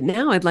 But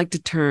now I'd like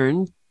to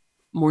turn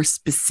more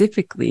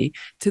specifically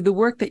to the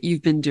work that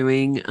you've been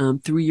doing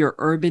through your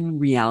Urban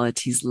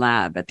Realities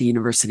Lab at the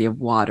University of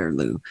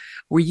Waterloo,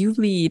 where you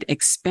lead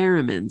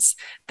experiments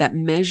that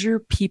measure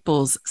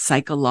people's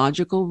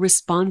psychological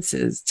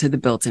responses to the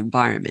built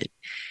environment.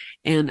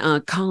 And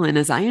Colin,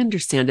 as I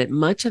understand it,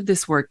 much of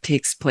this work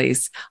takes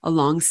place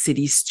along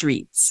city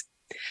streets.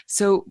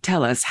 So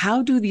tell us,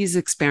 how do these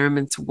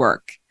experiments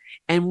work?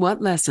 And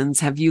what lessons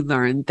have you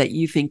learned that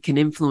you think can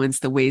influence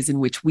the ways in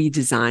which we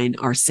design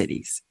our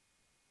cities?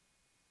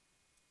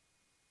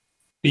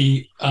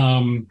 The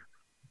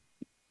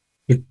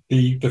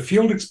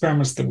field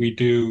experiments that we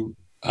do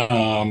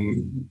are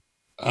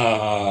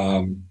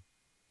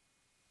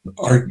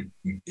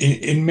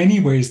in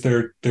many ways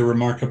they're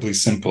remarkably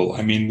simple.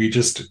 I mean,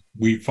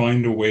 we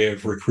find a way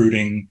of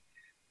recruiting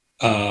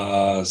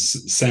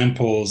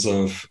samples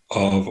of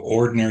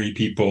ordinary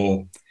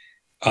people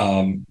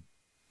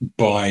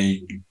by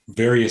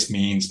various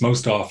means,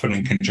 most often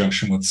in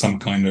conjunction with some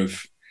kind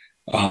of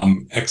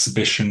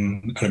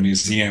exhibition at a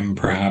museum,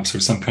 perhaps, or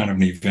some kind of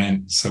an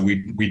event. So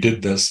we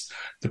did this.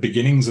 The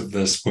beginnings of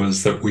this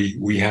was that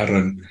we had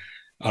an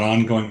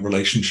ongoing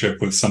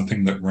relationship with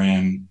something that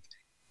ran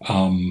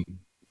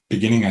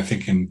beginning, I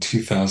think, in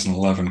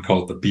 2011,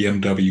 called the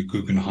BMW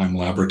Guggenheim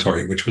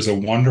Laboratory, which was a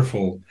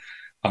wonderful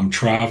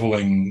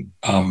traveling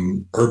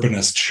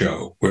urbanist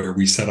show where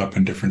we set up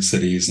in different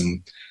cities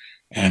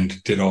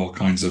and did all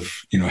kinds of,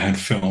 had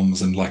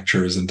films and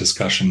lectures and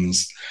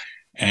discussions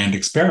and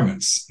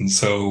experiments. And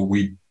so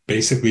we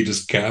basically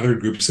just gathered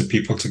groups of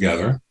people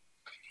together.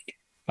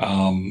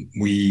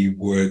 We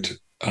would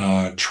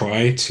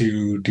try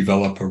to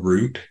develop a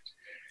route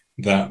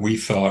that we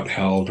thought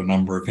held a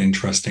number of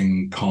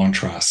interesting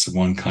contrasts of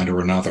one kind or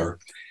another.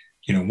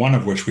 One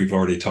of which we've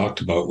already talked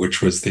about,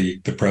 which was the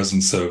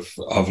presence of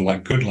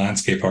like good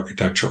landscape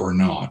architecture or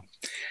not.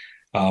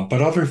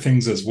 But other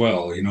things as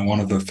well. One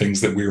of the things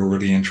that we were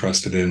really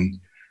interested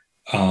in,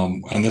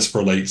 and this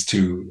relates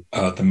to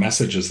the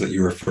messages that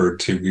you referred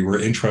to. We were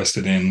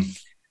interested in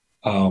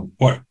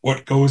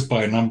what goes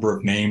by a number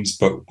of names,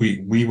 but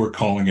we were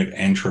calling it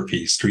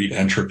entropy, street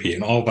entropy,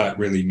 and all that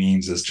really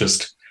means is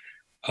just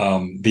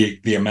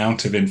the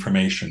amount of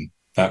information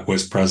that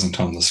was present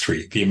on the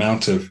street, the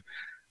amount of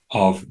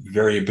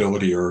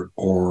variability,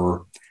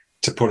 or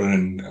to put it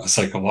in a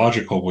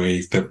psychological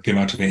way, the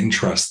amount of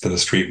interest that a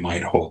street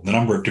might hold, the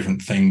number of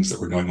different things that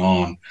were going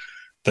on,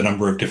 the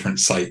number of different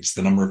sites,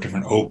 the number of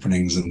different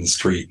openings in the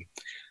street.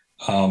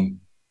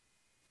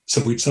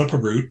 So we'd set up a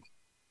route.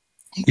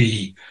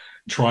 We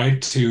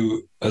tried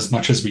to, as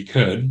much as we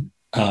could,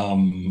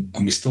 and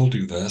we still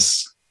do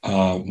this,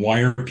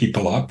 wire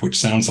people up, which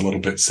sounds a little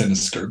bit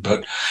sinister,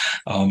 but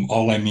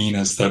all I mean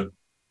is that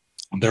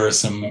there are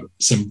some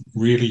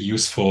really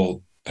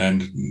useful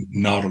and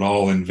not at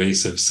all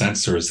invasive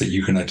sensors that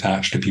you can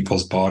attach to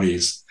people's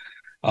bodies.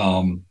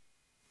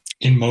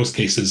 In most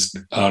cases,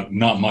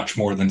 not much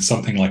more than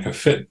something like a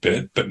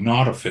Fitbit, but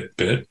not a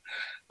Fitbit,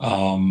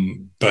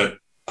 but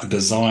a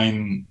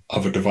design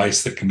of a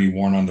device that can be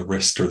worn on the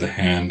wrist or the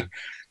hand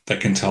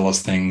that can tell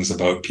us things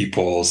about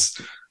people's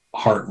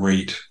heart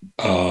rate.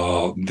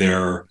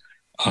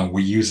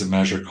 We use a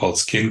measure called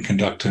skin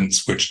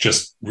conductance, which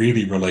just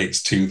really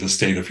relates to the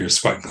state of your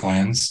sweat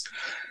glands,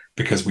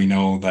 because we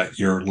know that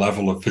your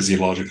level of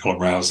physiological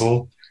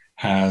arousal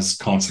has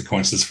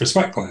consequences for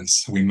sweat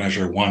glands. We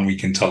measure one, we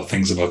can tell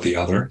things about the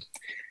other.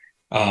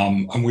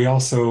 And we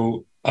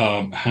also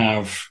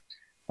have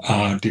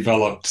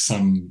developed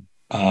some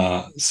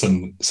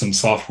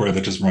software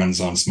that just runs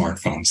on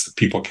smartphones that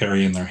people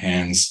carry in their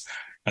hands,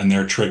 and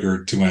they're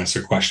triggered to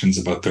answer questions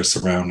about their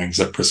surroundings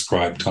at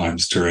prescribed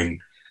times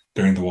during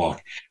the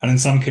walk. And in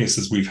some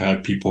cases, we've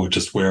had people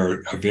just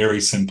wear a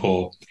very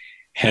simple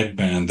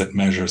headband that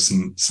measures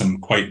some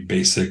quite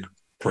basic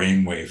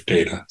brainwave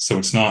data. So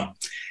it's not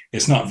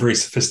very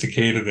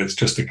sophisticated. It's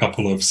just a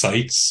couple of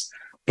sites,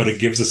 but it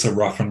gives us a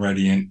rough and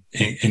ready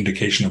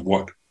indication of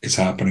what is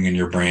happening in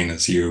your brain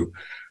as you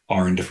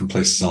are in different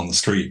places on the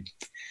street.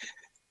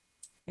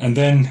 And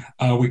then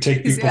we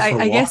take people for a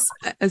walk. I guess,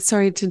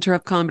 sorry to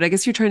interrupt, Colin, but I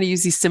guess you're trying to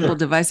use these simple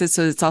devices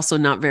so it's also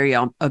not very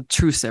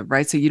obtrusive,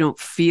 right? So you don't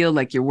feel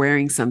like you're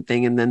wearing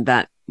something and then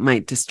that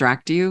might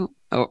distract you,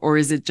 or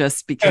is it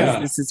just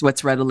because this is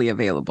what's readily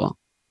available?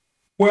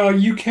 Well,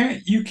 you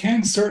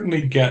can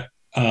certainly get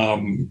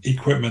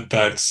equipment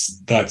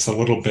that's a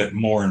little bit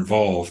more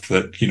involved,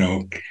 that, you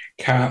know,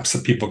 caps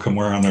that people can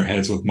wear on their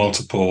heads with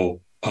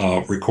multiple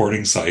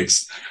recording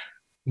sites.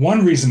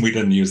 One reason we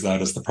didn't use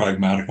that is the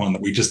pragmatic one,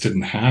 that we just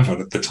didn't have it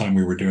at the time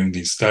we were doing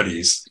these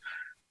studies.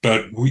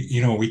 But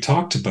we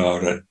talked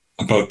about it,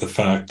 about the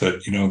fact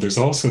that, you know, there's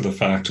also the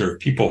factor of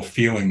people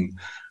feeling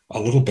a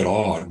little bit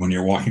odd when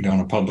you're walking down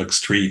a public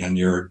street and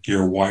you're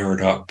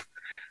wired up,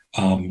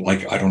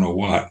 like, I don't know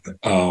what,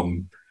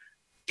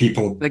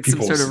 people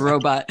some sort of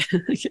robot.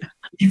 Yeah.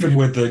 Even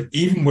with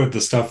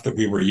the stuff that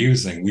we were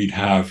using, we'd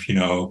have, you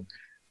know,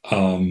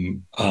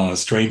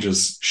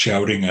 strangers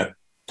shouting at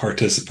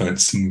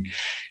participants, and,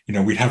 you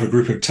know, we'd have a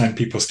group of 10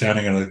 people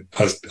standing at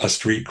a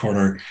street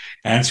corner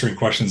answering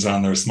questions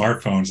on their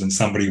smartphones, and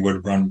somebody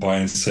would run by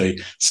and say,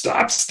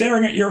 "Stop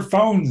staring at your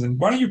phones, and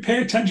why don't you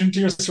pay attention to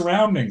your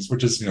surroundings?"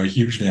 Which is, you know,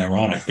 hugely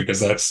ironic, because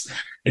that's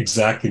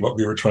exactly what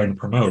we were trying to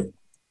promote.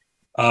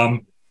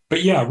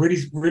 But yeah,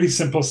 really, really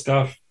simple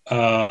stuff.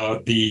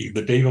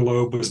 The data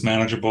load was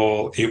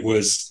manageable. It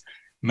was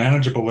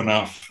manageable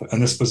enough,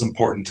 and this was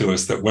important to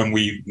us, that when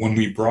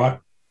we brought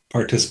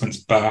participants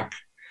back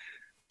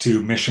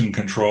to mission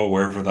control,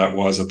 wherever that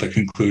was, at the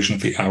conclusion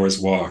of the hour's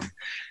walk,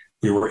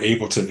 we were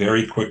able to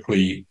very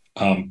quickly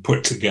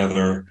put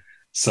together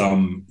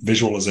some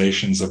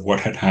visualizations of what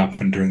had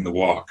happened during the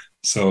walk.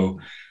 So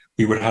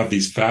we would have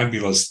these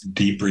fabulous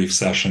debrief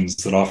sessions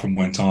that often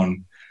went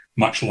on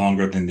much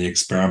longer than the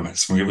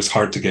experiments. I mean, it was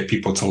hard to get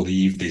people to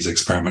leave these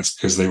experiments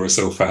because they were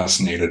so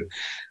fascinated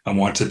and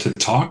wanted to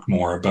talk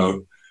more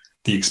about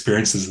the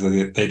experiences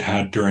that they'd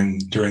had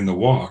during the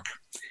walk.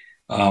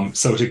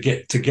 So to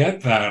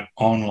get that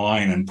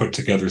online and put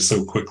together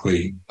so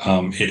quickly,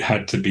 it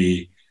had to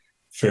be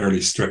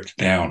fairly stripped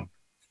down.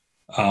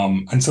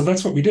 And so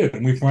that's what we did.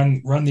 And we've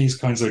run these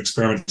kinds of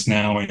experiments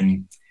now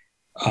in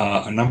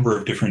a number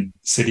of different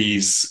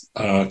cities,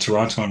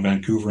 Toronto and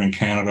Vancouver in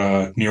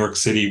Canada, New York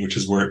City, which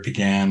is where it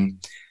began,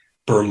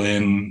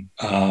 Berlin,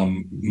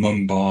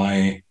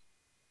 Mumbai.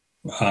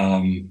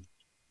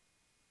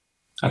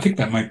 I think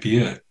that might be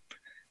it.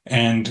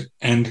 And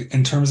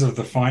in terms of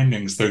the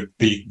findings,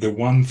 the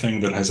one thing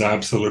that has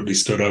absolutely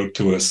stood out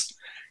to us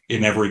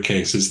in every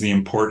case is the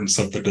importance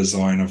of the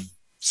design of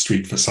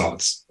street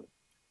facades.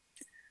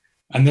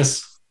 And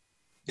this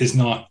is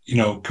not, you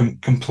know,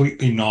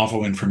 completely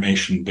novel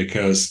information,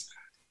 because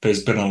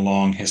there's been a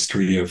long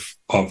history of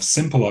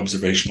simple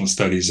observational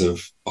studies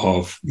of,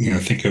 you know,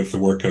 think of the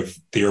work of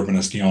the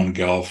urbanist Jan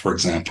Gehl, for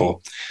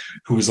example,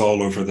 who was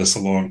all over this a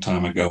long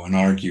time ago and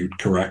argued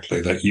correctly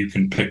that you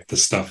can pick the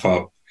stuff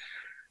up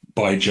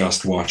by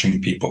just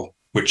watching people,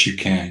 which you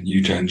can.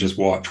 You can just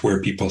watch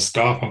where people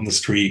stop on the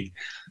street.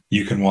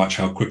 You can watch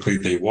how quickly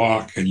they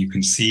walk, and you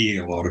can see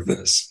a lot of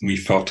this. We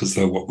felt as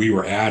though what we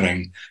were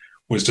adding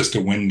was just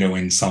a window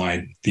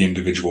inside the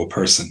individual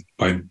person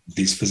by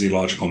these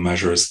physiological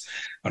measures,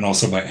 and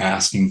also by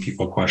asking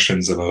people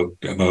questions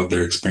about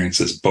their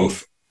experiences,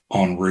 both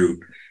en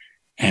route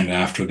and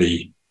after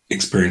the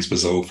experience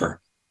was over.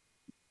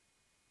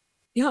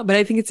 Yeah, but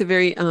I think it's a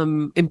very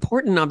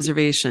important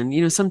observation.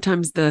 You know,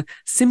 sometimes the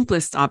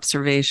simplest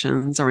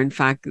observations are in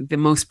fact the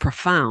most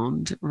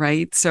profound,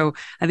 right? So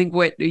I think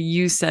what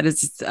you said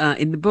is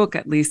in the book,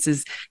 at least,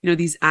 is, you know,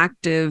 these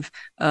active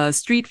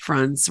street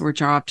fronts,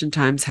 which are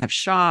oftentimes have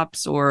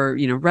shops or,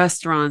 you know,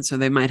 restaurants, or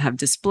they might have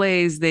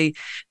displays. They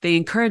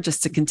encourage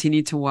us to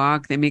continue to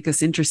walk. They make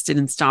us interested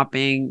in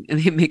stopping, and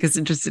they make us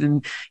interested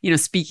in, you know,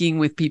 speaking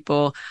with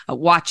people,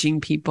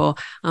 watching people,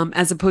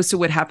 as opposed to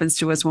what happens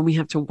to us when we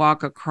have to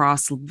walk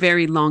across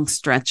very long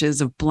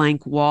stretches of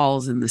blank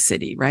walls in the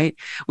city, right?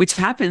 Which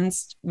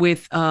happens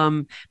with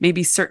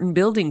maybe certain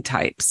building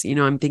types. You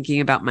know, I'm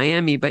thinking about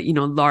Miami, but, you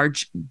know,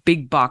 large,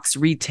 big box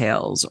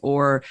retails,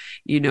 or,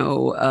 you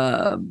know,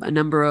 a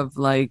number of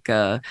like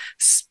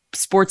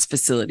sports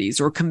facilities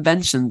or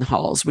convention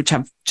halls, which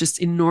have just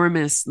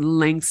enormous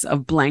lengths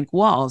of blank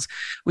walls,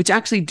 which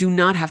actually do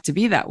not have to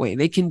be that way.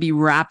 They can be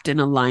wrapped in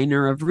a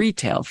liner of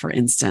retail, for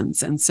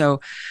instance. And so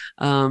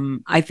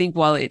I think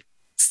while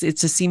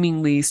it's a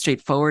seemingly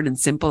straightforward and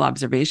simple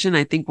observation,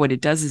 I think what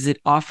it does is it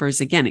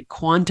offers, again, it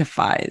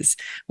quantifies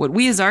what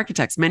we as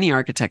architects, many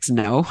architects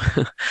know,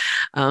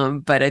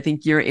 but I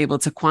think you're able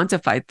to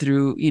quantify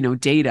through, you know,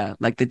 data,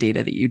 like the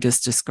data that you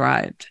just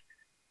described.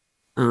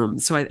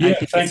 So I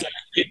think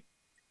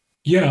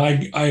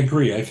I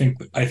agree. I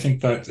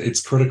think that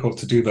it's critical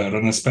to do that,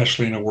 and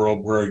especially in a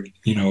world where,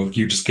 you know,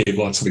 you just gave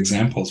lots of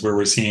examples where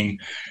we're seeing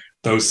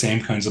those same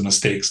kinds of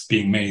mistakes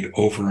being made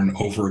over and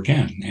over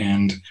again.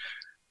 And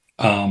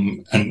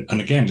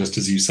again, just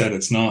as you said,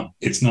 it's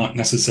not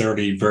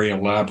necessarily very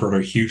elaborate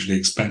or hugely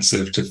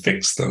expensive to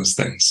fix those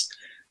things,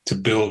 to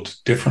build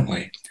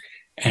differently.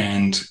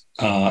 And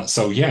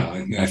so,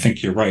 yeah, I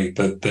think you're right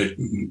that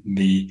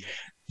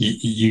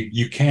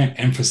you can't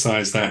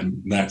emphasize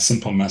that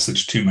simple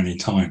message too many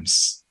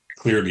times.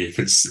 Clearly, if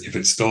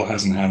it still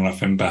hasn't had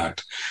enough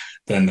impact,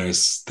 then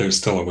there's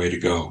still a way to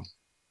go.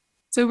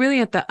 So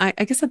really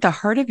I guess at the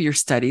heart of your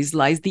studies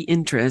lies the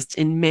interest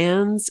in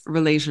man's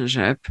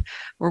relationship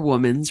or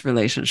woman's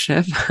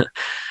relationship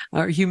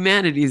or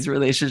humanity's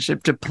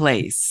relationship to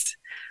place.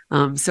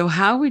 So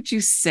how would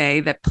you say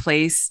that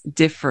place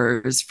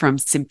differs from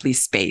simply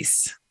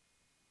space?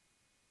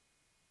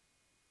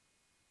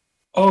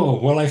 Oh,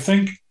 well, I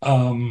think,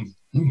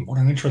 what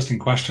an interesting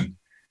question.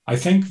 I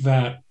think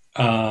that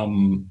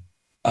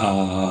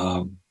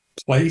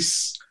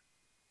place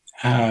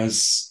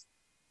has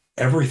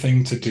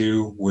everything to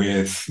do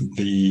with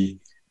the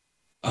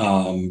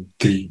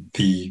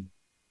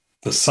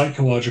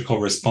psychological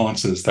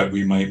responses that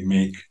we might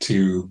make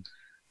to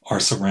our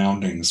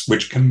surroundings,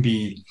 which can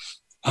be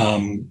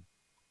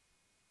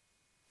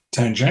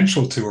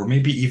tangential to, or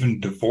maybe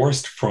even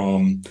divorced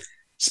from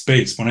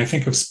space. When I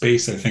think of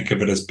space, I think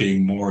of it as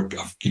being more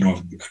of,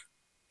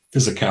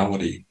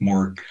 physicality,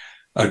 more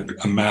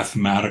a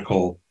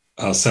mathematical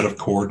set of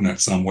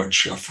coordinates on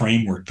which a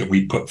framework that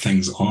we put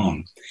things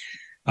on.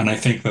 And I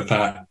think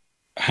that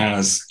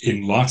has,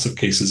 in lots of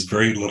cases,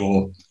 very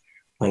little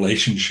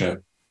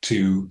relationship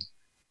to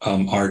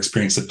our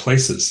experience of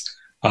places.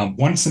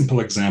 One simple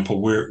example,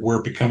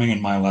 we're becoming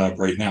in my lab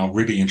right now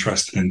really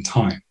interested in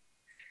time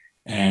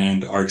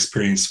and our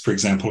experience, for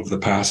example, of the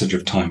passage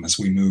of time as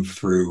we move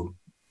through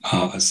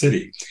a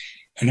city.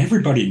 And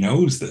everybody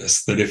knows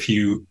this, that if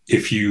you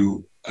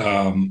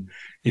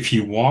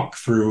walk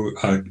through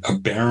a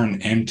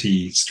barren,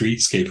 empty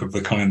streetscape of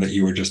the kind that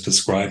you were just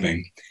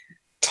describing,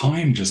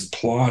 time just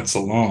plods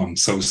along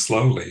so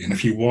slowly. And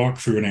if you walk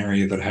through an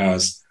area that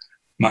has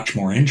much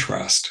more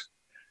interest,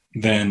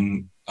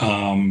 then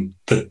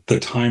the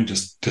time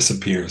just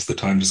disappears. The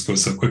time just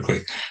goes so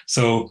quickly.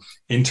 So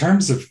in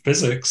terms of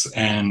physics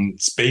and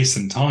space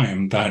and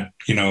time, that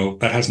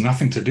has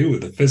nothing to do with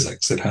the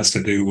physics. It has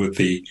to do with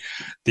the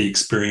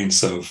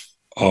experience of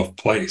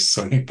place.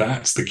 So I think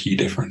that's the key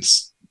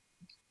difference.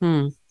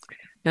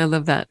 I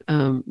love that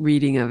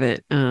reading of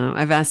it.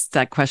 I've asked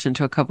that question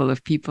to a couple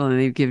of people and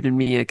they've given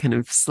me a kind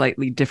of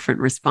slightly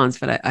different response,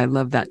 but I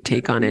love that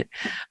take on it.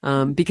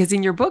 Because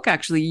in your book,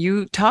 actually,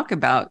 you talk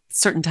about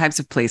certain types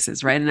of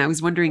places, right? And I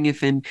was wondering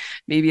if in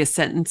maybe a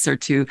sentence or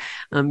two,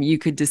 you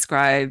could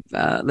describe,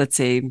 let's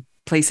say,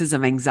 places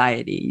of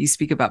anxiety. You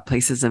speak about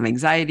places of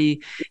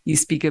anxiety. You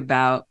speak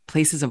about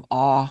places of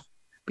awe.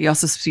 We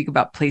also speak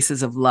about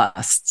places of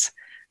lust.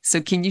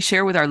 So can you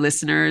share with our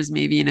listeners,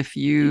 maybe in a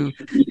few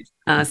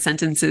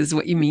sentences,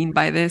 what you mean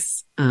by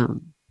this?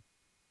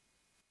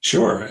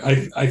 Sure.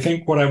 I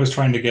think what I was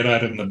trying to get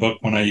at in the book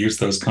when I used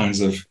those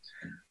kinds of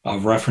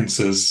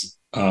references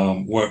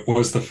what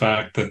was the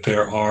fact that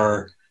there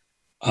are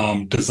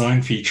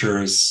design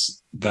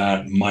features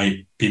that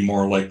might be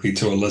more likely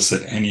to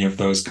elicit any of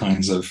those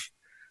kinds of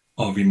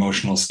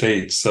emotional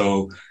states.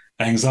 So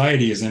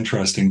anxiety is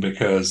interesting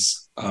because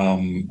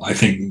I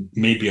think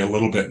maybe a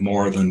little bit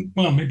more than,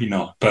 well, maybe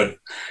not, but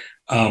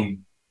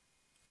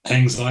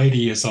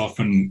anxiety is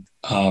often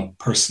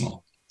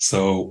personal.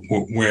 So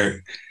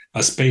where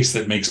a space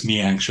that makes me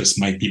anxious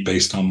might be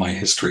based on my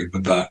history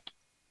with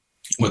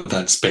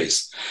that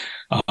space.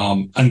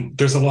 And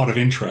there's a lot of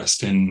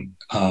interest in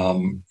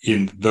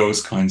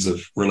those kinds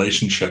of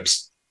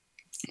relationships.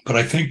 But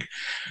I think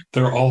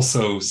there are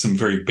also some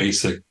very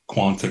basic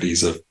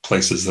quantities of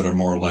places that are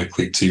more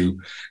likely to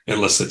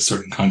elicit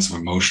certain kinds of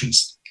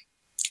emotions.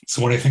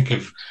 So when I think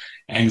of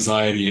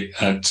anxiety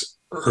at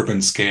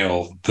urban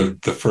scale,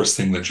 the first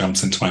thing that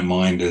jumps into my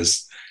mind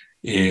is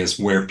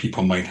where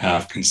people might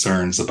have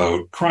concerns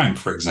about crime,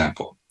 for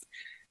example.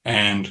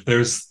 And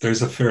there's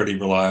a fairly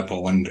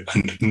reliable and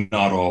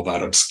not all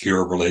that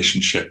obscure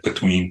relationship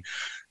between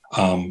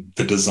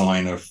the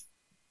design of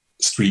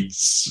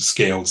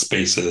street-scaled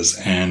spaces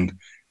and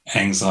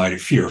anxiety,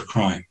 fear of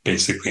crime,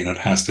 basically. And it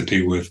has to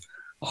do with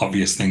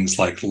obvious things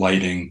like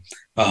lighting,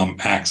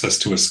 access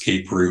to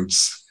escape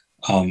routes,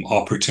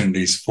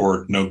 opportunities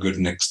for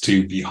no-goodniks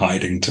to be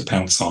hiding to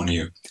pounce on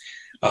you.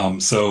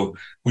 So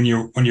when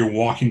you're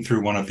walking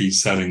through one of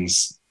these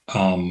settings,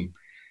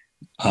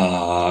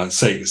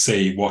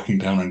 say walking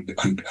down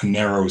a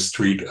narrow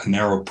street, a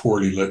narrow,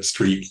 poorly lit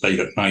street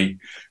late at night,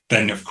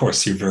 then of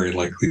course you're very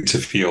likely to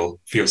feel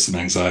some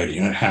anxiety,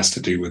 and it has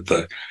to do with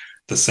the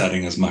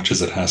setting as much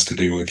as it has to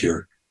do with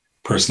your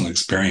personal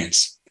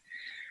experience.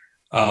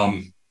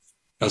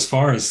 As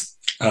far as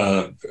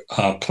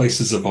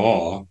places of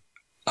awe,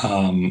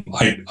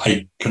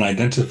 I can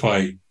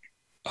identify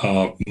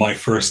my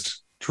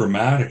first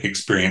dramatic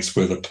experience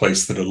with a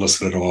place that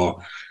elicited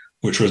awe,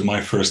 which was my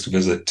first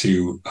visit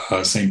to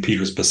St.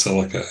 Peter's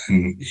Basilica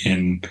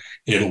in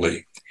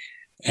Italy.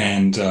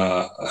 And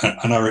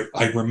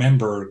I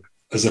remember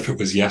as if it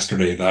was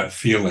yesterday, that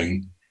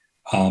feeling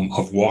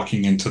of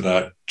walking into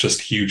that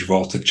just huge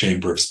vaulted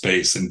chamber of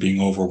space and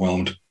being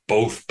overwhelmed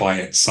both by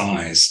its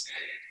size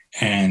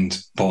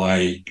and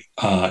by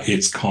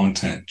its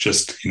content,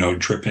 just,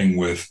 dripping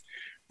with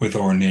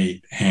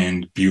ornate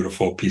and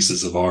beautiful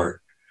pieces of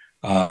art.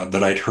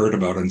 that I'd heard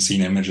about and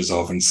seen images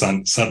of, and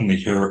suddenly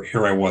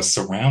here I was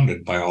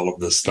surrounded by all of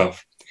this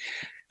stuff.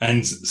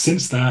 And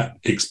since that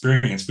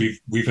experience,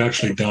 we've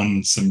actually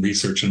done some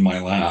research in my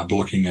lab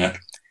looking at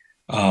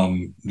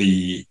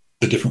the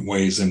different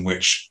ways in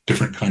which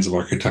different kinds of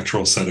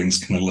architectural settings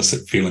can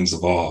elicit feelings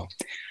of awe.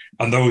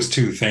 And those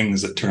two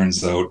things, it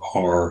turns out,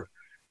 are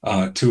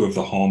two of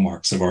the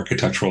hallmarks of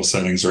architectural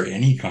settings, or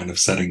any kind of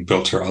setting,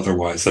 built or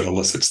otherwise, that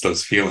elicits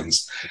those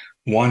feelings.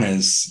 One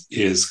is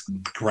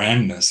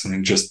grandness,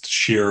 and just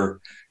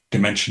sheer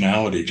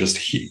dimensionality, just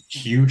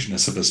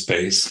hugeness of a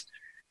space.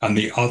 And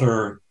the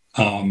other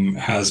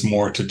has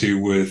more to do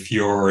with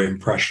your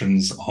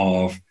impressions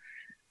of,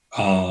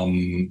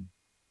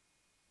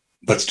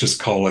 let's just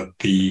call it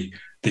the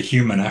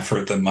human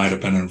effort that might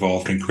have been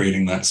involved in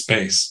creating that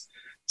space.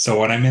 So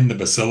when I'm in the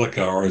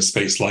Basilica or a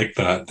space like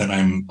that, then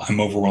I'm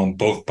overwhelmed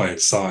both by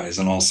its size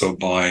and also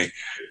by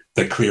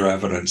the clear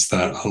evidence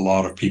that a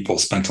lot of people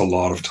spent a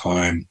lot of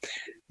time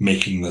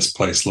making this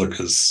place look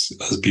as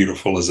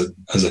beautiful as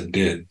it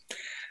did.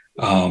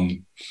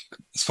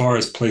 As far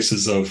as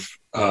places of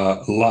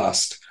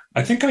lust,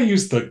 I think I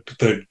used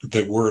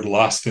the word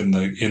lust in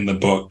the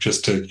book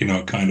just to,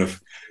 kind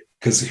of,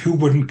 because who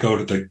wouldn't go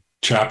to the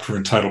chapter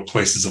entitled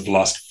Places of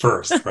Lust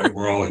first, right?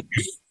 We're all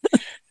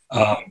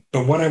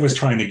but what I was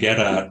trying to get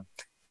at,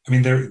 I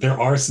mean, there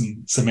are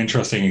some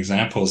interesting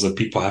examples of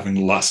people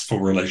having lustful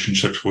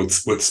relationships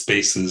with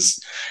spaces.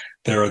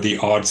 There are the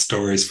odd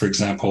stories. For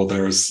example,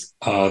 there's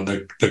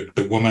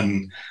the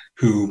woman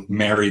who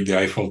married the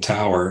Eiffel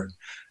Tower.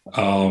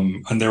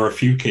 And there are a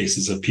few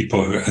cases of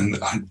people who, and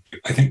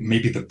I think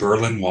maybe the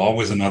Berlin Wall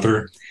was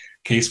another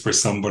case where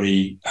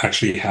somebody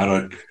actually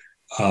had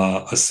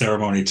a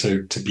ceremony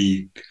to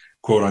be,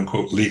 quote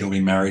unquote, legally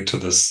married to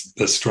this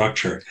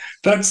structure.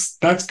 That's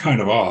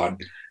kind of odd.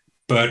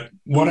 But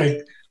what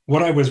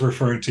I was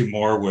referring to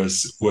more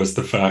was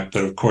the fact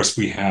that, of course,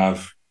 we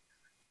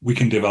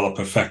can develop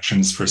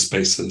affections for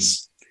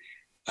spaces.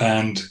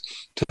 And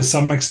to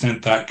some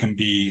extent, that can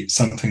be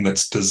something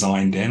that's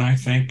designed in, I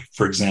think.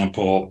 For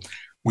example,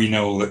 we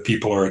know that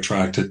people are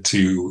attracted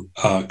to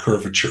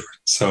curvature.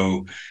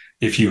 So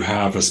if you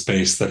have a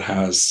space that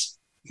has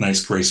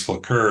nice, graceful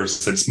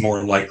curves, it's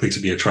more likely to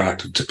be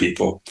attractive to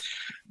people.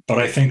 But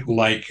I think,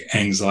 like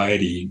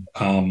anxiety,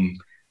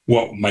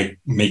 what might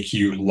make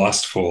you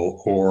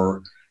lustful,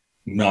 or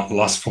not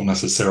lustful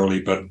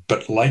necessarily,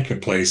 but like a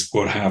place,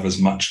 would have as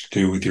much to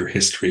do with your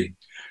history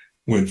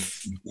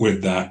with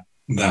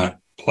that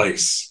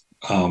place.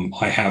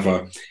 I have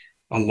a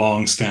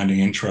long-standing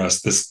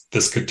interest.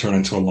 This could turn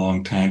into a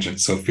long tangent,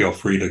 so feel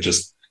free to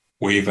just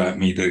wave at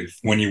me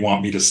when you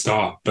want me to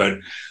stop. But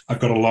I've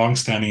got a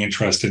long-standing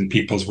interest in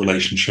people's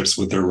relationships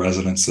with their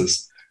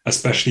residences,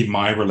 especially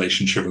my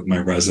relationship with my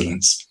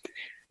residents.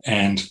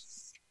 And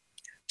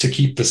to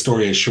keep the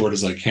story as short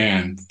as I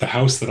can, the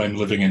house that I'm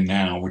living in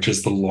now, which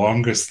is the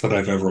longest that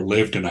I've ever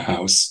lived in a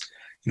house,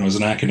 as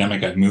an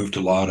academic, I've moved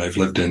a lot. I've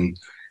lived in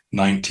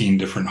 19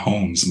 different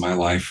homes in my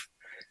life.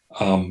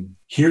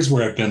 Here's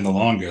where I've been the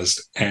longest.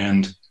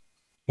 And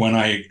when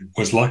I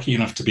was lucky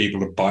enough to be able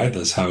to buy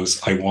this house,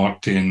 I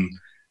walked in,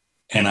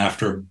 and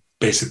after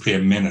basically a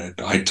minute,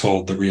 I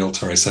told the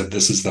realtor, I said,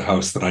 this is the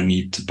house that I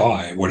need to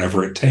buy,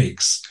 whatever it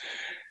takes.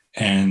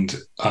 And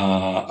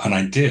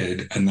I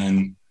did. And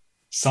then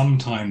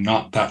sometime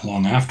not that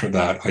long after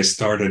that,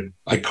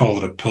 I call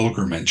it a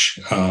pilgrimage,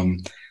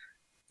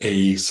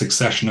 a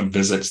succession of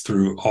visits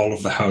through all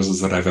of the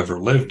houses that I've ever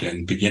lived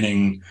in,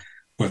 beginning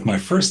with my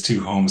first two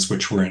homes,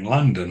 which were in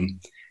London.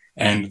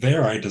 And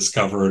there I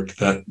discovered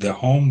that the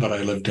home that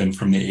I lived in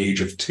from the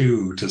age of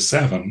 2 to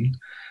 7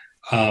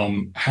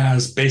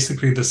 has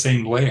basically the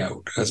same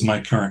layout as my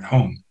current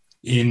home.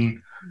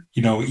 Even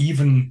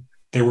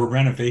there were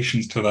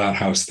renovations to that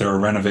house, there are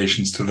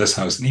renovations to this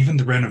house, and even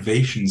the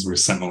renovations were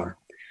similar.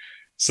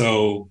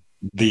 So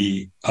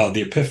the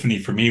epiphany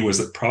for me was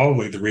that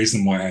probably the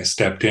reason why I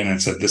stepped in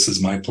and said, this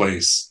is my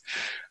place,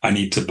 I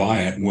need to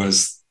buy it,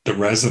 was the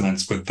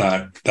resonance with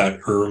that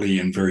early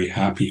and very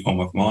happy home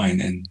of mine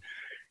in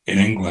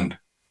England.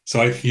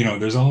 So there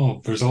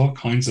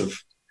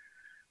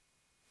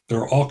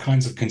are all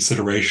kinds of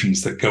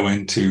considerations that go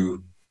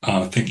into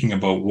thinking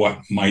about what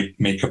might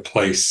make a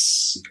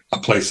place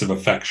of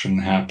affection,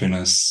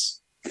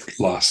 happiness,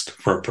 lust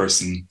for a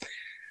person.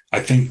 I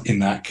think in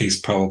that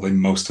case, probably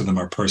most of them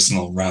are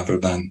personal rather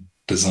than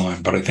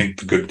design, but I think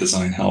the good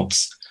design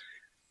helps.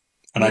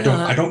 And I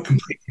don't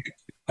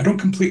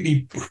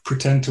completely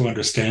pretend to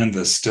understand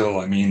this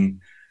still. I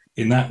mean,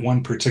 in that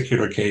one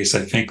particular case,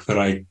 I think that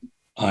I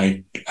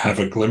have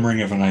a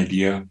glimmering of an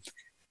idea,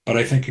 but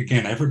I think,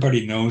 again,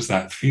 everybody knows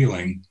that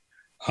feeling.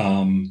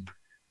 Call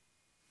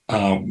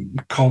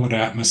it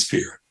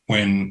atmosphere.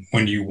 When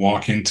you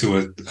walk into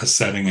a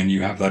setting and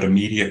you have that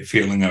immediate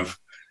feeling of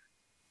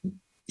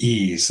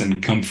ease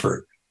and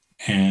comfort,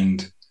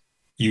 and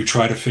you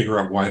try to figure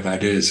out why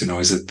that is.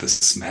 Is it the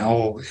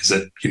smell? Is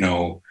it,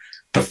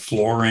 the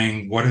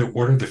flooring? What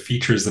are the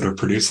features that are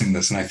producing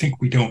this? And I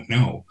think we don't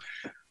know.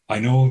 I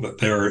know that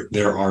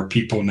there are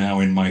people now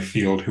in my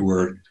field who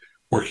are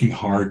working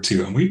hard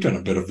to, and we've done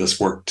a bit of this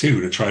work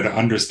too, to try to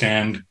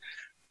understand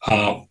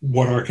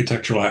what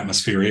architectural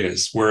atmosphere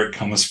is, where it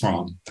comes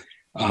from,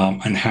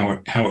 and how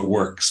it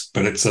works.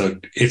 But it's a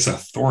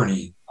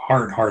thorny,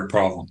 hard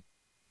problem.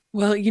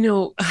 Well,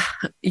 you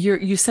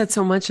said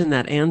so much in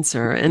that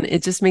answer, and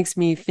it just makes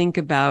me think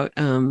about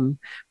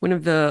one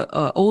of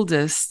the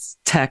oldest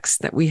texts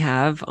that we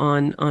have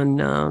on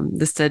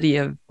the study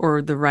of,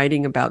 or the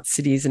writing about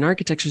cities and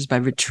architectures by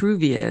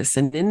Vitruvius.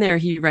 And in there,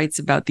 he writes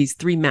about these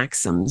three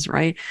maxims,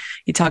 right?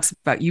 He talks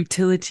about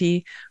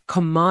utility,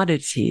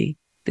 commodity,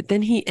 but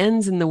then he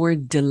ends in the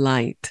word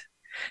delight.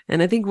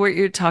 And I think what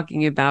you're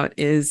talking about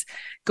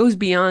goes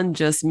beyond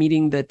just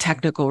meeting the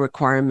technical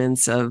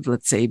requirements of,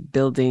 let's say,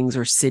 buildings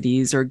or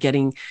cities, or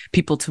getting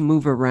people to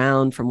move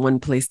around from one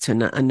place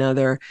to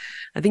another.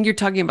 I think you're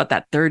talking about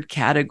that third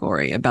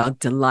category, about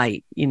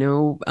delight,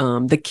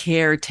 the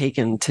care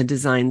taken to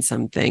design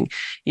something,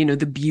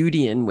 the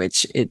beauty in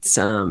which it's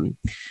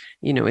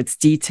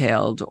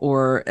detailed,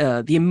 or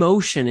the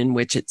emotion in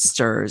which it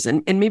stirs.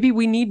 And maybe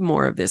we need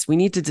more of this. We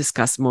need to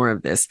discuss more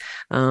of this.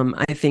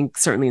 I think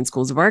certainly in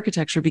schools of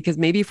architecture, because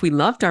maybe if we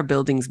loved our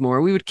buildings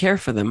more, we would care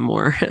for them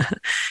more.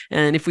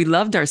 And if we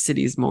loved our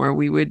cities more,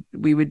 we would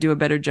do a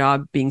better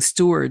job being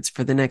stewards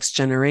for the next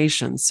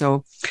generation.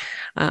 So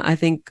I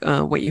think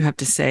what you have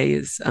to say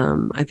is,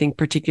 I think,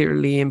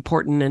 particularly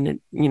important, and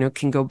it,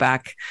 can go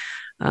back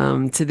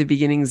to the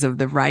beginnings of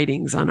the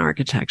writings on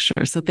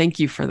architecture. So thank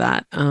you for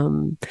that.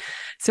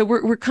 So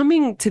we're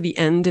coming to the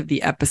end of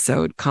the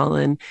episode,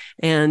 Colin,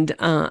 and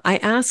I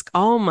ask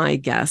all my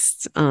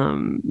guests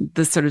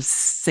the sort of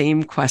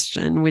same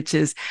question, which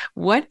is,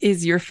 what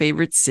is your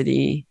favorite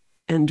city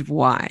and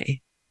why?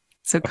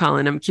 So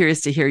Colin, I'm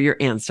curious to hear your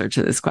answer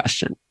to this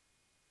question.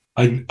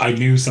 I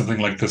knew something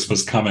like this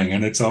was coming,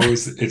 and it's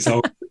always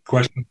a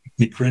question that makes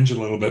me cringe a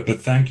little bit,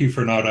 but thank you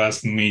for not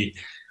asking me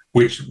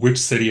which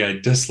city I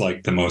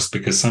dislike the most,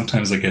 because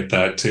sometimes I get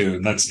that too.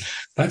 And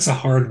that's a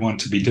hard one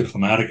to be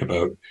diplomatic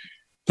about.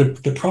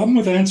 The problem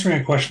with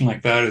answering a question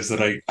like that is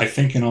that I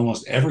think in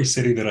almost every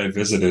city that I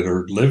visited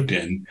or lived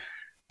in,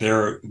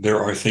 there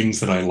are things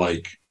that I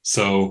like.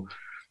 So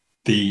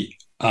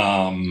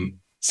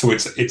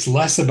it's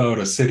less about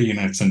a city in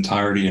its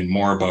entirety and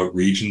more about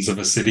regions of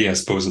a city, I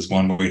suppose, is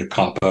one way to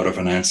cop out of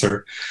an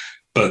answer.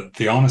 But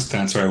the honest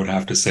answer I would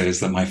have to say is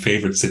that my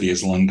favorite city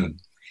is London.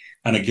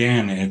 And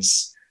again,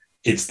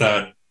 it's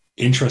that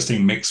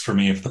interesting mix for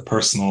me of the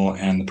personal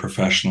and the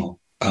professional.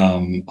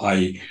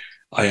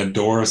 I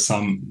adore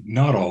some,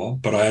 not all,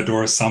 but I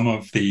adore some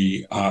of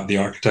the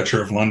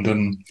architecture of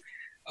London.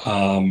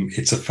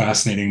 It's a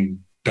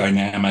fascinating,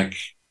 dynamic,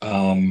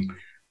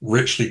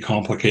 richly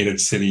complicated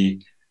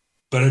city,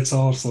 but it's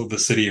also the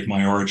city of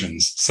my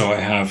origins. So I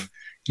have,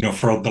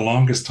 for the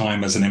longest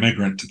time as an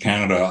immigrant to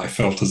Canada, I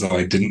felt as though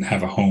I didn't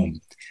have a home.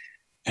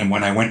 And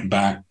when I went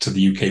back to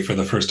the UK for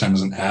the first time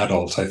as an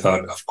adult, I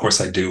thought, of course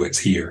I do, it's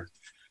here.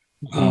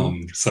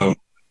 So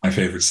my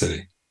favorite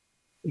city.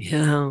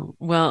 Yeah,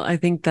 well, I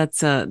think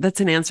that's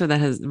an answer that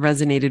has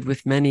resonated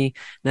with many,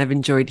 and I've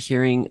enjoyed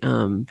hearing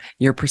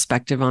your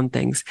perspective on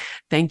things.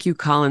 Thank you,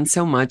 Colin,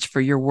 so much for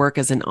your work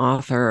as an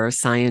author or a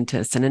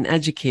scientist and an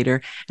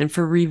educator, and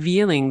for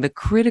revealing the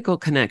critical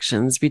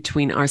connections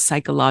between our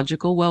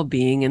psychological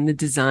well-being and the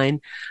design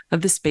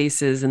of the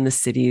spaces and the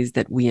cities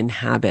that we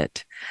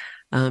inhabit.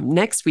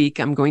 Next week,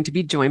 I'm going to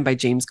be joined by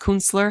James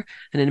Kunstler,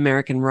 an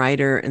American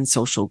writer and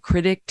social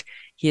critic.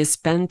 He has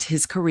spent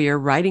his career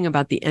writing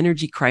about the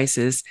energy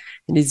crisis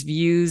and his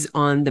views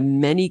on the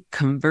many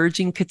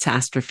converging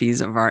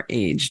catastrophes of our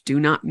age. Do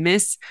not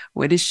miss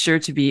what is sure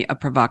to be a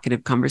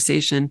provocative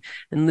conversation,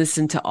 and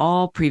listen to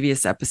all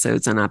previous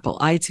episodes on Apple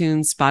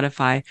iTunes,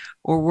 Spotify,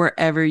 or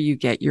wherever you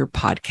get your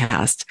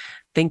podcast.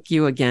 Thank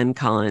you again,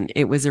 Colin.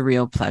 It was a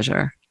real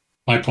pleasure.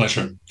 My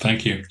pleasure.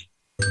 Thank you.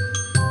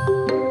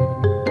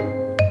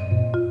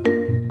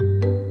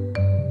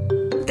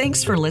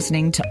 Thanks for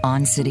listening to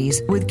On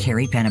Cities with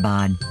Carrie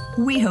Penabod.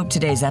 We hope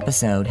today's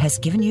episode has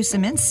given you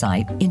some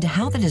insight into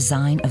how the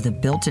design of the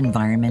built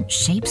environment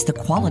shapes the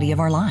quality of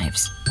our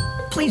lives.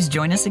 Please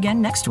join us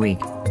again next week.